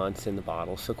 9 months in the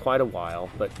bottle, so quite a while,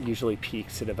 but usually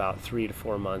peaks at about 3 to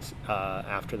 4 months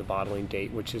after the bottling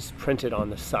date, which is printed on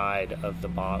the side of the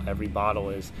bottle. Every bottle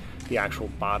is the actual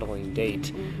bottling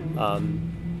date.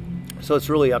 So it's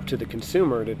really up to the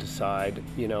consumer to decide,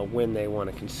 when they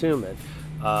want to consume it.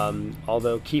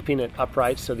 Although keeping it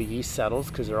upright so the yeast settles,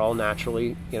 because they're all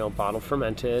naturally, bottle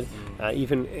fermented.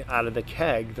 Even out of the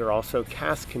keg, they're also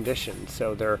cask conditioned,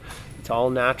 so it's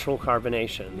all natural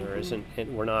carbonation. There isn't,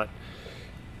 we're not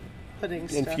Putting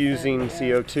infusing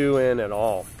CO2 in at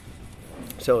all.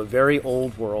 So a very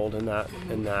old world in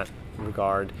that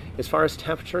regard. As far as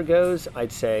temperature goes,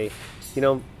 I'd say,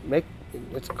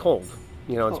 it's cold.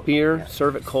 It's beer. Yeah.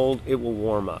 Serve it cold. It will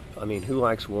warm up. I mean, who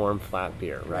likes warm, flat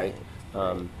beer, right?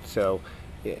 So,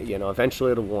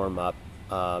 eventually it'll warm up.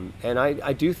 And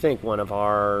I do think one of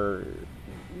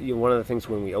the things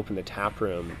when we open the tap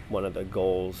room, one of the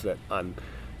goals that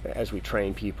as we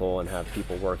train people and have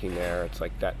people working there, it's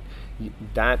like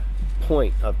that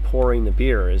point of pouring the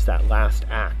beer is that last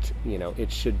act.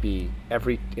 It should be if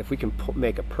we can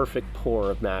make a perfect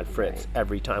pour of Mad Fritz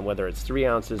every time, whether it's 3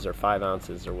 ounces or 5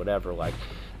 ounces or whatever, like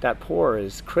that pour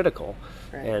is critical.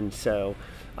 Right. And so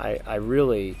I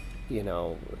really,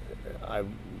 I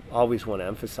always want to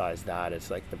emphasize that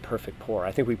it's like the perfect pour.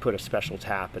 I think we put a special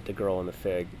tap at the Girl and the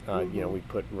Fig. We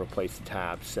replace the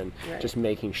taps, and just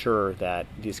making sure that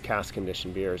these cask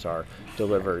conditioned beers are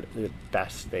delivered the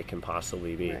best they can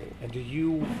possibly be. Right. And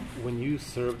when you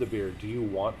serve the beer, do you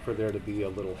want for there to be a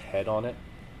little head on it?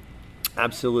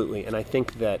 Absolutely. And I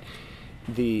think that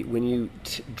when you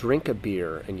drink a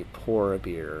beer and you pour a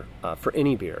beer, for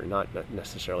any beer, not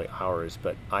necessarily ours,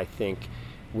 but I think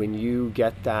when you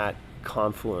get that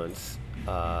confluence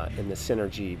in the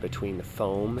synergy between the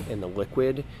foam and the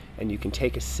liquid, and you can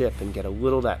take a sip and get a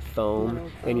little of that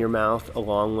foam in your mouth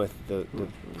along with the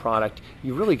product,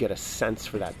 you really get a sense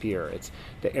for that beer. It's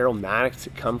the aromatics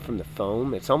that come from the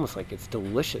foam. It's almost like it's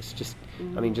delicious. Just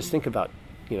think about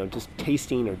just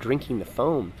tasting or drinking the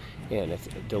foam, and it's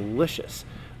delicious.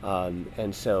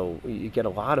 And so you get a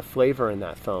lot of flavor in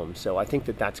that foam. So I think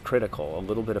that's critical. A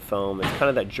little bit of foam. It's kind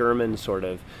of that German sort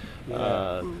of.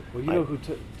 Who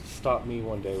stopped me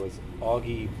one day was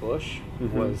Augie Busch.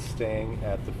 Was staying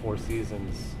at the Four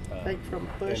Seasons from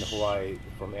in Hawaii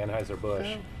from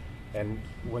Anheuser-Busch. And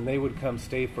when they would come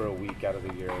stay for a week out of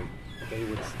the year, they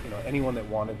would, anyone that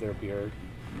wanted their beer,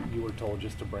 you were told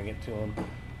just to bring it to them,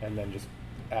 and then just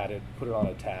put it on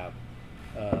a tab.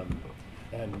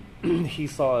 And he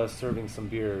saw us serving some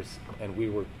beers, and we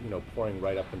were, pouring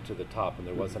right up into the top, and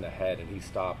there wasn't a head, and he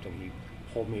stopped, and he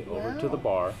pulled me over to the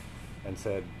bar and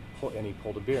said, and he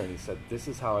pulled a beer, and he said, "This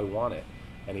is how I want it."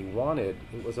 And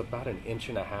it was about 1.5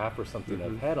 inches or something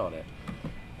of head on it.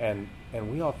 And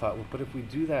we all thought, well, but if we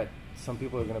do that, some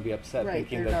people are going to be upset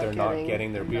thinking that they're not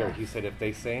getting their beer. He said, if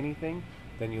they say anything,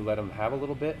 then you let them have a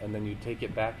little bit, and then you take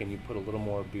it back and you put a little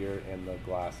more beer in the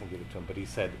glass and give it to them. But he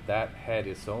said that head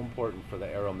is so important for the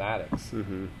aromatics.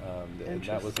 And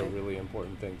that was a really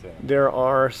important thing to him. There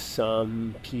are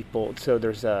some people, so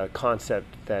there's a concept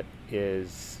that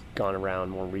is gone around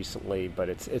more recently, but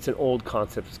it's an old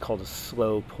concept. It's called a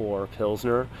slow pour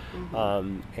Pilsner.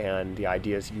 And the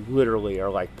idea is you literally are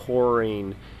like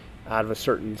pouring out of a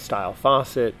certain style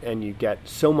faucet, and you get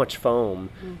so much foam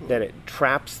that it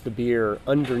traps the beer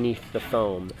underneath the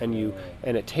foam, and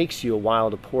it takes you a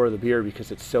while to pour the beer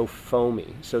because it's so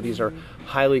foamy. So these are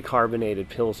highly carbonated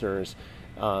Pilsners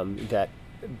that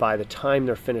by the time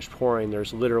they're finished pouring,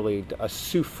 there's literally a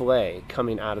souffle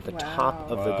coming out of the top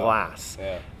of the glass.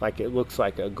 Like it looks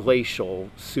like a glacial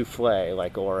souffle,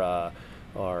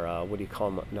 or what do you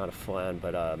call them? Not a flan,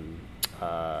 but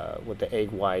with the egg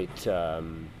white.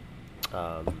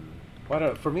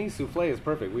 For me, souffle is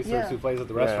perfect. We serve souffles at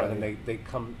the restaurant, and they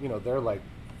come, they're like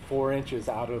 4 inches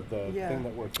out of the thing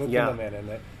that we're cooking them in, and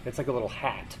it's like a little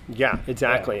hat. Yeah,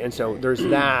 exactly. And so there's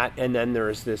that, and then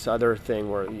there's this other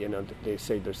thing where, they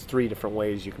say there's 3 different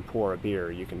ways you can pour a beer.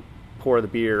 You can pour the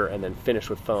beer and then finish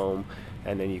with foam,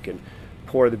 and then you can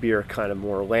pour the beer kind of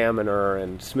more laminar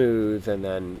and smooth and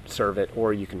then serve it,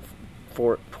 or you can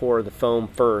pour the foam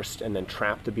first and then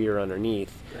trap the beer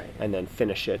underneath, Right. and then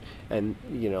finish it. And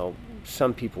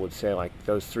some people would say like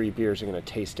those 3 beers are going to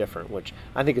taste different, which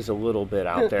I think is a little bit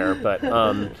out there, but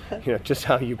just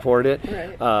how you poured it.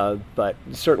 Right. But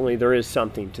certainly there is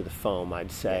something to the foam,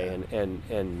 I'd say, Yeah.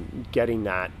 and getting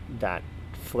that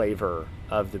flavor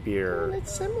of the beer. Well,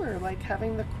 it's similar, like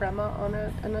having the crema on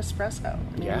an espresso.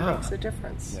 I mean, Yeah. It makes a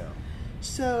difference. Yeah.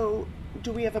 So,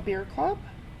 do we have a beer club?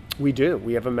 We do.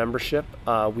 We have a membership.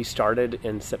 We started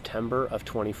in September of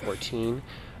 2014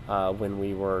 when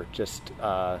we were just,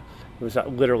 it was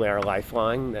literally our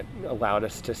lifeline that allowed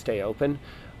us to stay open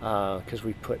because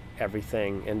we put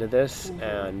everything into this. Mm-hmm.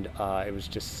 And it was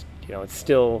just, it's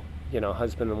still,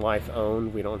 husband and wife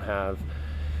owned. We don't have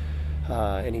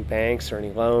any banks or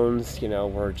any loans.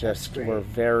 We're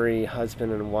very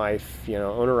husband and wife,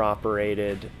 owner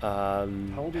operated, old are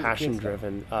the passion kids now?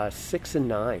 driven, 6 and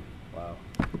 9. Wow.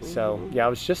 So I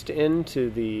was just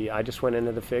I just went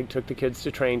into the Fig, took the kids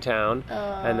to Train Town,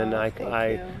 and then I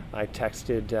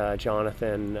texted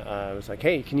Jonathan. I was like,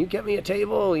 "Hey, can you get me a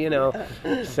table?"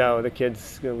 So the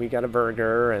kids, we got a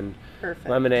burger and Perfect.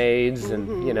 lemonades,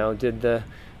 and did the.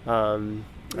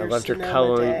 I loved your Sonoma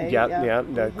coloring. Day, Yeah.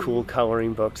 The cool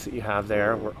coloring books that you have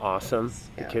there were awesome.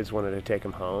 Yeah. The kids wanted to take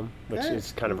them home, which Good.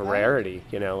 is kind of a I'm glad. rarity.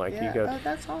 You Yeah. go. Oh,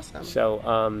 that's awesome. So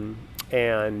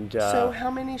So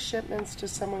how many shipments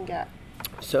does someone get?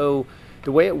 So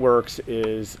the way it works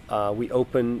is we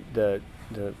open the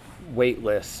wait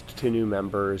list to new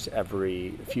members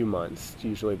every few months,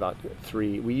 usually about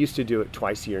 3. We used to do it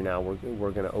twice a year. Now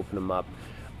we're going to open them up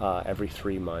every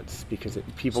 3 months because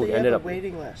people So you ended have up. a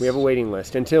waiting list. We have a waiting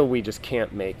list until we just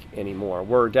can't make any more.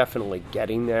 We're definitely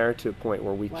getting there to a point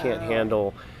where we can't Wow.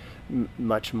 handle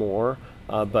much more.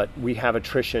 But we have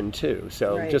attrition too.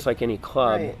 So Right. just like any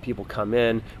club, Right. people come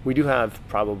in. We do have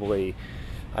probably,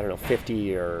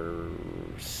 50 or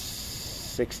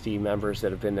 60 members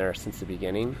that have been there since the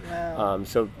beginning. Wow.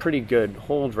 So pretty good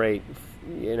hold rate,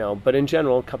 but in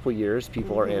general, a couple of years,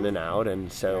 people are in and out.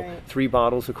 And so Right. 3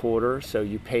 bottles a quarter. So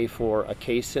you pay for a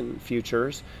case in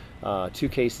futures, 2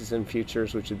 cases in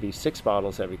futures, which would be 6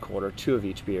 bottles every quarter, 2 of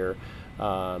each beer.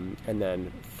 And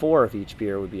then 4 of each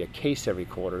beer would be a case every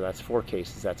quarter. That's 4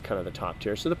 cases. That's kind of the top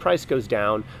tier. So the price goes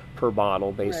down per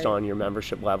bottle based Right. on your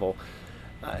membership level.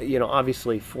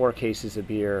 Obviously 4 cases of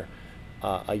beer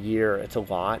a year, it's a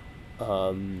lot.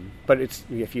 But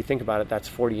if you think about it, that's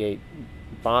 48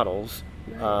 bottles,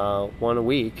 Right. 1 a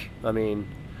week. I mean,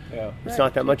 Yeah. it's Right.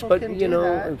 not that much, People but can do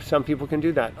that. some people can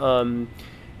do that.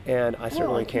 And I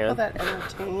certainly People can. that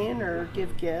entertain or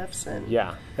give gifts and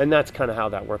Yeah, and that's kind of how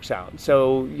that works out.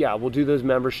 So yeah, we'll do those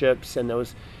memberships, and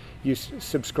those you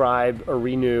subscribe or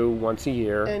renew once a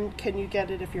year. And can you get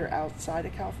it if you're outside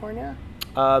of California?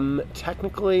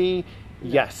 Technically,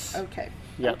 yes. Okay.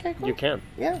 Yeah, Okay, cool. you can.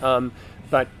 Yeah.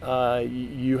 But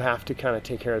you have to kind of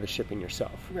take care of the shipping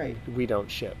yourself. Right. We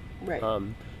don't ship. Right.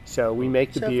 So we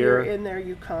make the so beer. if you're in there,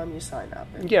 you come, you sign up.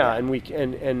 Yeah, and we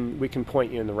can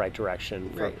point you in the right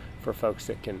direction Right. for folks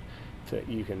that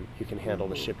you can handle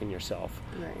the shipping yourself.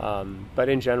 Right. But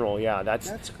in general, yeah,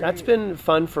 that's great. been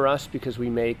fun for us because we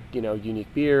make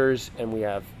unique beers and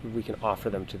we can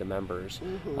offer them to the members,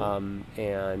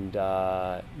 and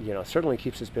certainly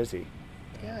keeps us busy.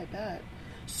 Yeah, I bet.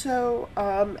 So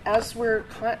as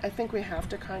I think we have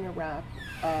to kind of wrap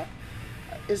up.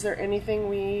 Is there anything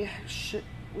we should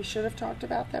have talked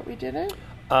about that we didn't?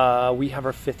 We have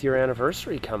our 5th year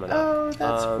anniversary coming up. Oh,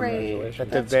 that's great. congratulations. At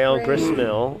the That's Vale great. Grist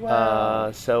Mill.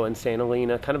 Wow. So in Santa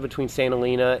Elena, kind of between Santa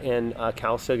Elena and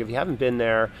Calistoga. If you haven't been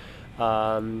there,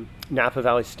 Napa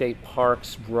Valley State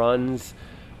Parks runs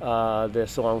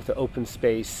this along with the Open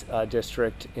Space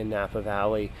District in Napa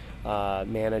Valley,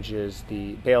 manages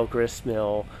the Vale Grist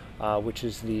Mill, which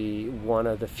is one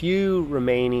of the few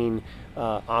remaining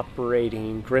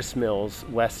operating grist mills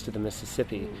west of the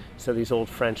Mississippi. So these old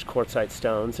French quartzite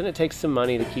stones, and it takes some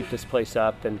money to keep this place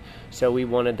up, and so we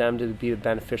wanted them to be the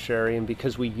beneficiary. And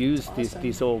because we use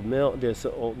these old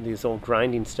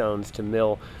grinding stones to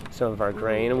mill some of our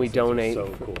grain, and we donate. so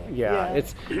cool. Yeah, Yeah.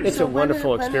 it's So a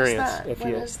wonderful when is experience. that?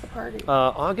 When is the party?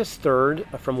 August 3rd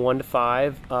from 1 to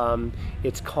 5.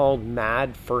 It's called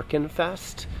Mad Firkin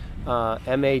Fest.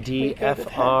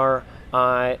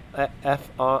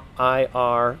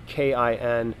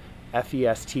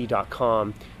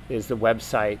 MADFRIRKINFEST.com is the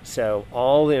website. So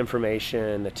all the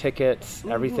information, the tickets,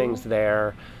 everything's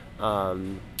there.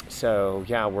 So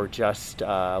yeah, we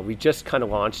just kind of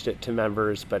launched it to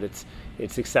members, but it's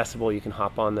it's accessible. You can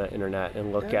hop on the internet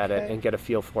and look at it Okay. and get a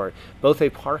feel for it.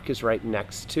 Bothay Park is right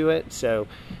next to it, so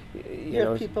You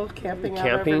have people camping out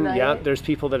camping. overnight? Yeah, there's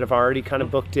people that have already kind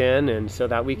of booked in, and so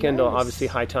that weekend will Nice. obviously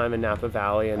high time in Napa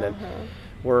Valley, and then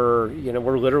we're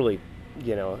literally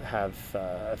have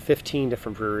 15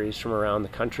 different breweries from around the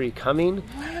country coming.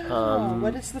 Wow.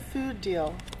 What is the food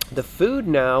deal? The food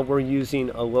now, we're using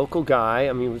a local guy.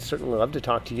 I mean, we'd certainly love to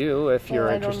talk to you if you're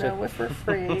interested. I don't know if we're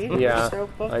free. Yeah, We're so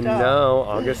booked I up. know.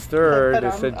 August 3rd. But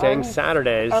It's the dang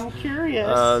Saturdays. I'm curious.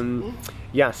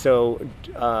 Yeah, so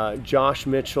Josh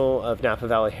Mitchell of Napa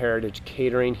Valley Heritage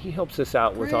Catering, he helps us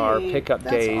out with our Great. pickup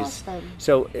That's days. awesome.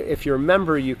 So if you're a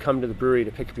member, you come to the brewery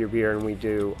to pick up your beer, and we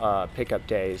do pickup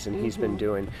days, and he's been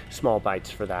doing small bites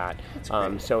for that. That's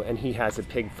great. And he has a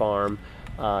pig farm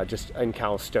just in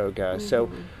Calistoga. So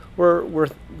we're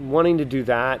wanting to do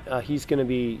that. He's going to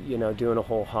be doing a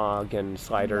whole hog and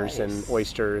sliders and Nice.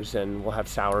 oysters, and we'll have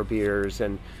sour beers,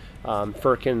 and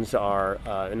firkins are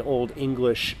an old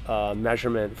English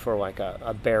measurement for like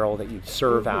a barrel that you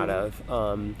serve out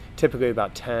of, typically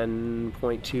about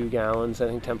 10.2 gallons, I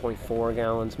think 10.4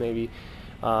 gallons maybe,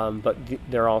 but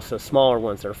there are also smaller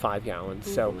ones that are 5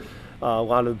 gallons. So a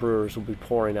lot of the brewers will be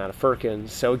pouring out of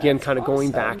firkins. So again, That's kind of going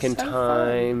awesome. back in So fun.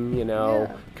 time, Yeah.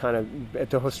 kind of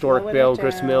at the historic Slowing Bill it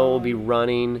Grist Mill will be down.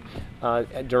 running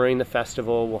during the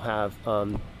festival. We'll have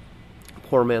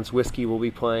Poor Man's Whiskey will be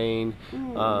playing.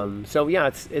 So yeah,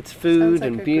 it's food Sounds like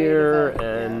and a beer great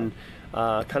event,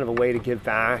 and kind of a way to give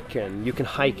back, and you can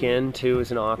hike in too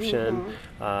as an option.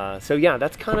 So yeah,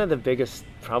 that's kind of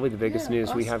probably the biggest Yeah,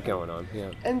 news we have awesome. going on.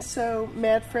 Yeah. And so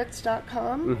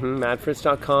madfritz.com.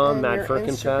 Madfritz.com, And Mad your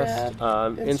Firkenfest,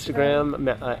 Instagram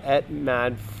at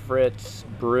MadFritz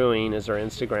Brewing is our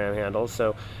Instagram handle.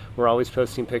 So we're always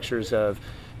posting pictures of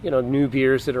new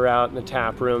beers that are out in the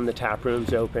tap room. The tap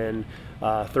room's open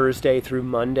Thursday through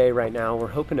Monday right now. We're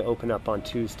hoping to open up on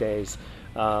Tuesdays.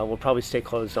 We'll probably stay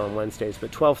closed on Wednesdays,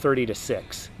 but 12:30 to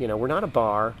 6. We're not a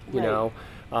bar, Right.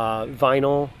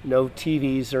 Vinyl, no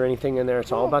TVs or anything in there.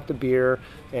 It's all about the beer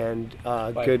and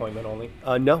By good. appointment only.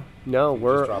 No,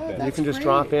 we're drop in. you That's can just great.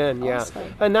 drop in, yeah.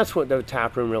 Awesome. And that's what the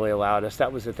tap room really allowed us.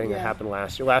 That was the thing that Yeah. happened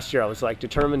last year. Last year I was like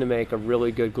determined to make a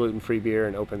really good gluten-free beer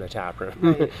and open the tap room.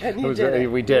 Right. And you did it.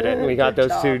 We did it, and we got Good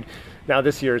those two. job. Now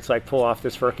this year it's like pull off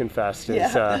this Firkenfest.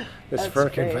 It's Yeah. this That's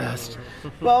great. Firkenfest.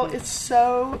 Well, it's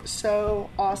so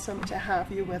awesome to have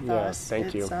you with Yeah, us.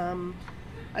 thank you.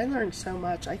 I learned so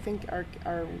much. I think our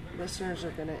listeners are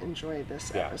going to enjoy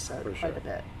this Yeah, episode for quite sure. a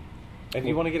bit. And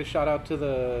you want to get a shout out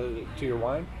to your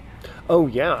wine? Oh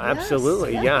yeah,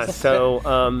 absolutely, yes. yeah. So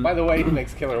By the way, he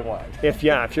makes killer wine. if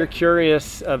you're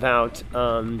curious about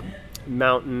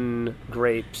mountain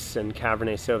grapes and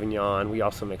Cabernet Sauvignon, we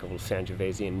also make a little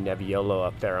Sangiovese and Nebbiolo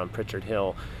up there on Pritchard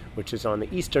Hill, which is on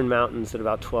the eastern mountains at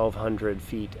about 1,200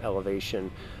 feet elevation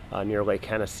near Lake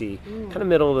Hennessy, kind of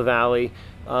middle of the valley,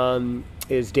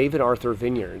 is David Arthur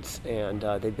Vineyards, and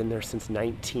they've been there since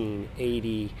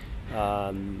 1980.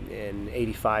 In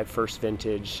 85 first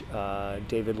vintage,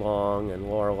 David Long and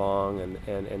Laura Long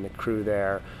and the crew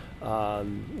there. They're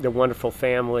a wonderful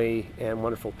family and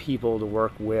wonderful people to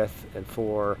work with and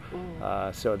for.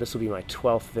 So this will be my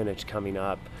 12th vintage coming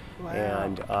up. Wow.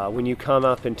 And when you come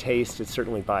up and taste, it's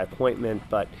certainly by appointment,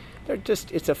 but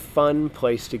it's a fun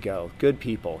place to go. Good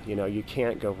people, you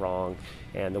can't go wrong.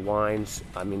 And the wines,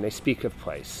 I mean, they speak of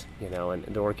place, and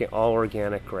the all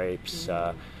organic grapes.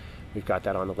 We've got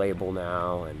that on the label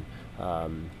now,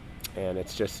 and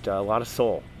it's just a lot of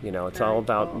soul. It's all Very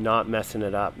about cool. not messing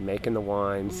it up, making the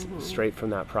wines straight from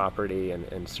that property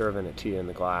and serving it to you in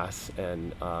the glass.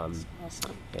 And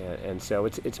Awesome. and so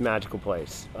it's a magical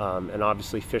place. And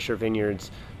obviously Fisher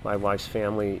Vineyards, my wife's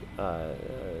family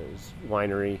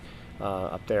winery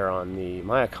up there on the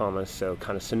Mayacamas, so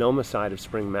kind of Sonoma side of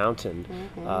Spring Mountain,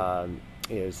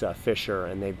 is Fisher,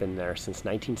 and they've been there since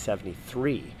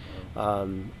 1973.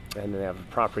 And they have a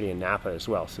property in Napa as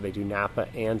well, so they do Napa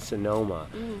and Sonoma,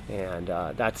 and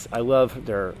I love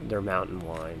their mountain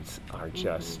wines are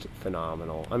just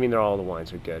phenomenal. I mean, all the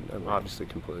wines are good. I'm obviously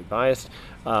completely biased,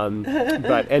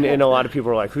 but and a lot of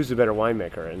people are like, "Who's the better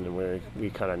winemaker?" And we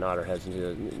kind of nod our heads and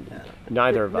do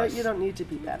neither of us. You don't need to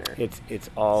be better. It's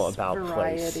all about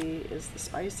place. Variety is the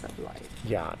spice of life.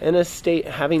 Yeah, and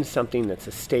having something that's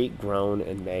estate grown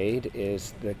and made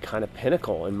is the kind of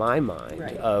pinnacle in my mind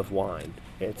Right. of wine.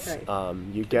 It's Right.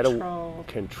 you get Control.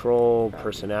 a control,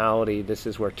 personality. This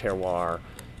is where terroir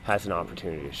has an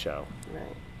opportunity to show. Right.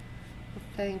 Well,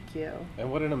 Thank you.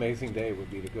 And what an amazing day it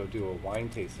would be to go do a wine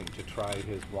tasting, to try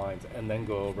his wines, and then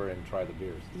go over and try the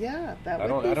beers. Yeah, that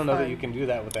would be I don't know that fun. you can do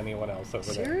that with anyone else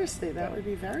over there. Seriously, that would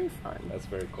be very fun. That's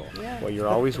very cool. Yeah. Well, you're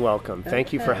always welcome.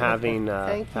 Thank you for having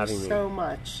Thank you having me. so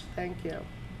much. Thank you.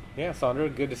 Yeah, Sandra,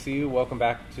 good to see you. Welcome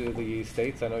back to the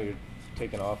States. I know you're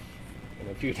taking off in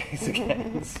a few days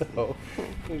again, so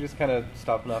you're just kind of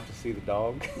stopping off to see the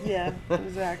dog. Yeah,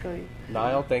 exactly.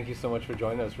 Nile, thank you so much for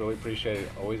joining us. Really appreciate it.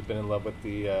 Always been in love with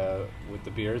the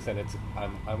beers, and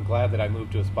I'm glad that I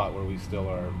moved to a spot where we still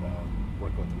are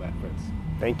working with them at Fritz.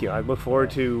 Thank you. I look forward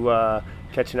to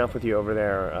catching up with you over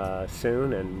there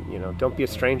soon, and don't be a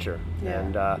stranger. Yeah,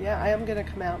 And, I am going to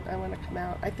come out. I want to come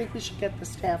out. I think we should get the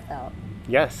staff out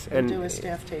yes, and do a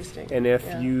staff tasting. And if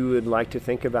you would like to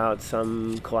think about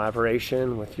some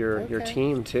collaboration with your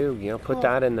team too, put Cool.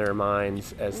 that in their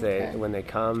minds as when they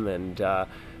come, and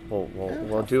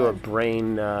we'll do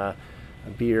a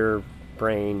beer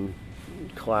brain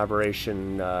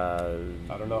collaboration.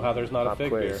 I don't know how there's not a fig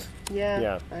quiz. beer.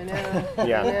 Yeah, I know.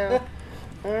 Yeah. I know.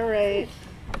 All right.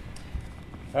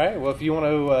 All right, well, if you want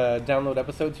to download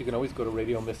episodes, you can always go to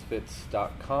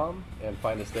radiomisfits.com and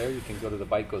find us there. You can go to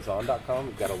thebitegoeson.com.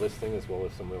 We've got a listing as well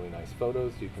as some really nice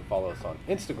photos. You can follow us on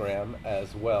Instagram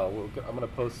as well. I'm going to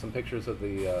post some pictures of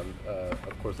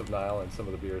of course, of Nile and some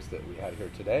of the beers that we had here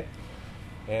today.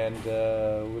 And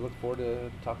we look forward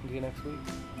to talking to you next week.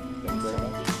 Thank you very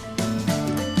much.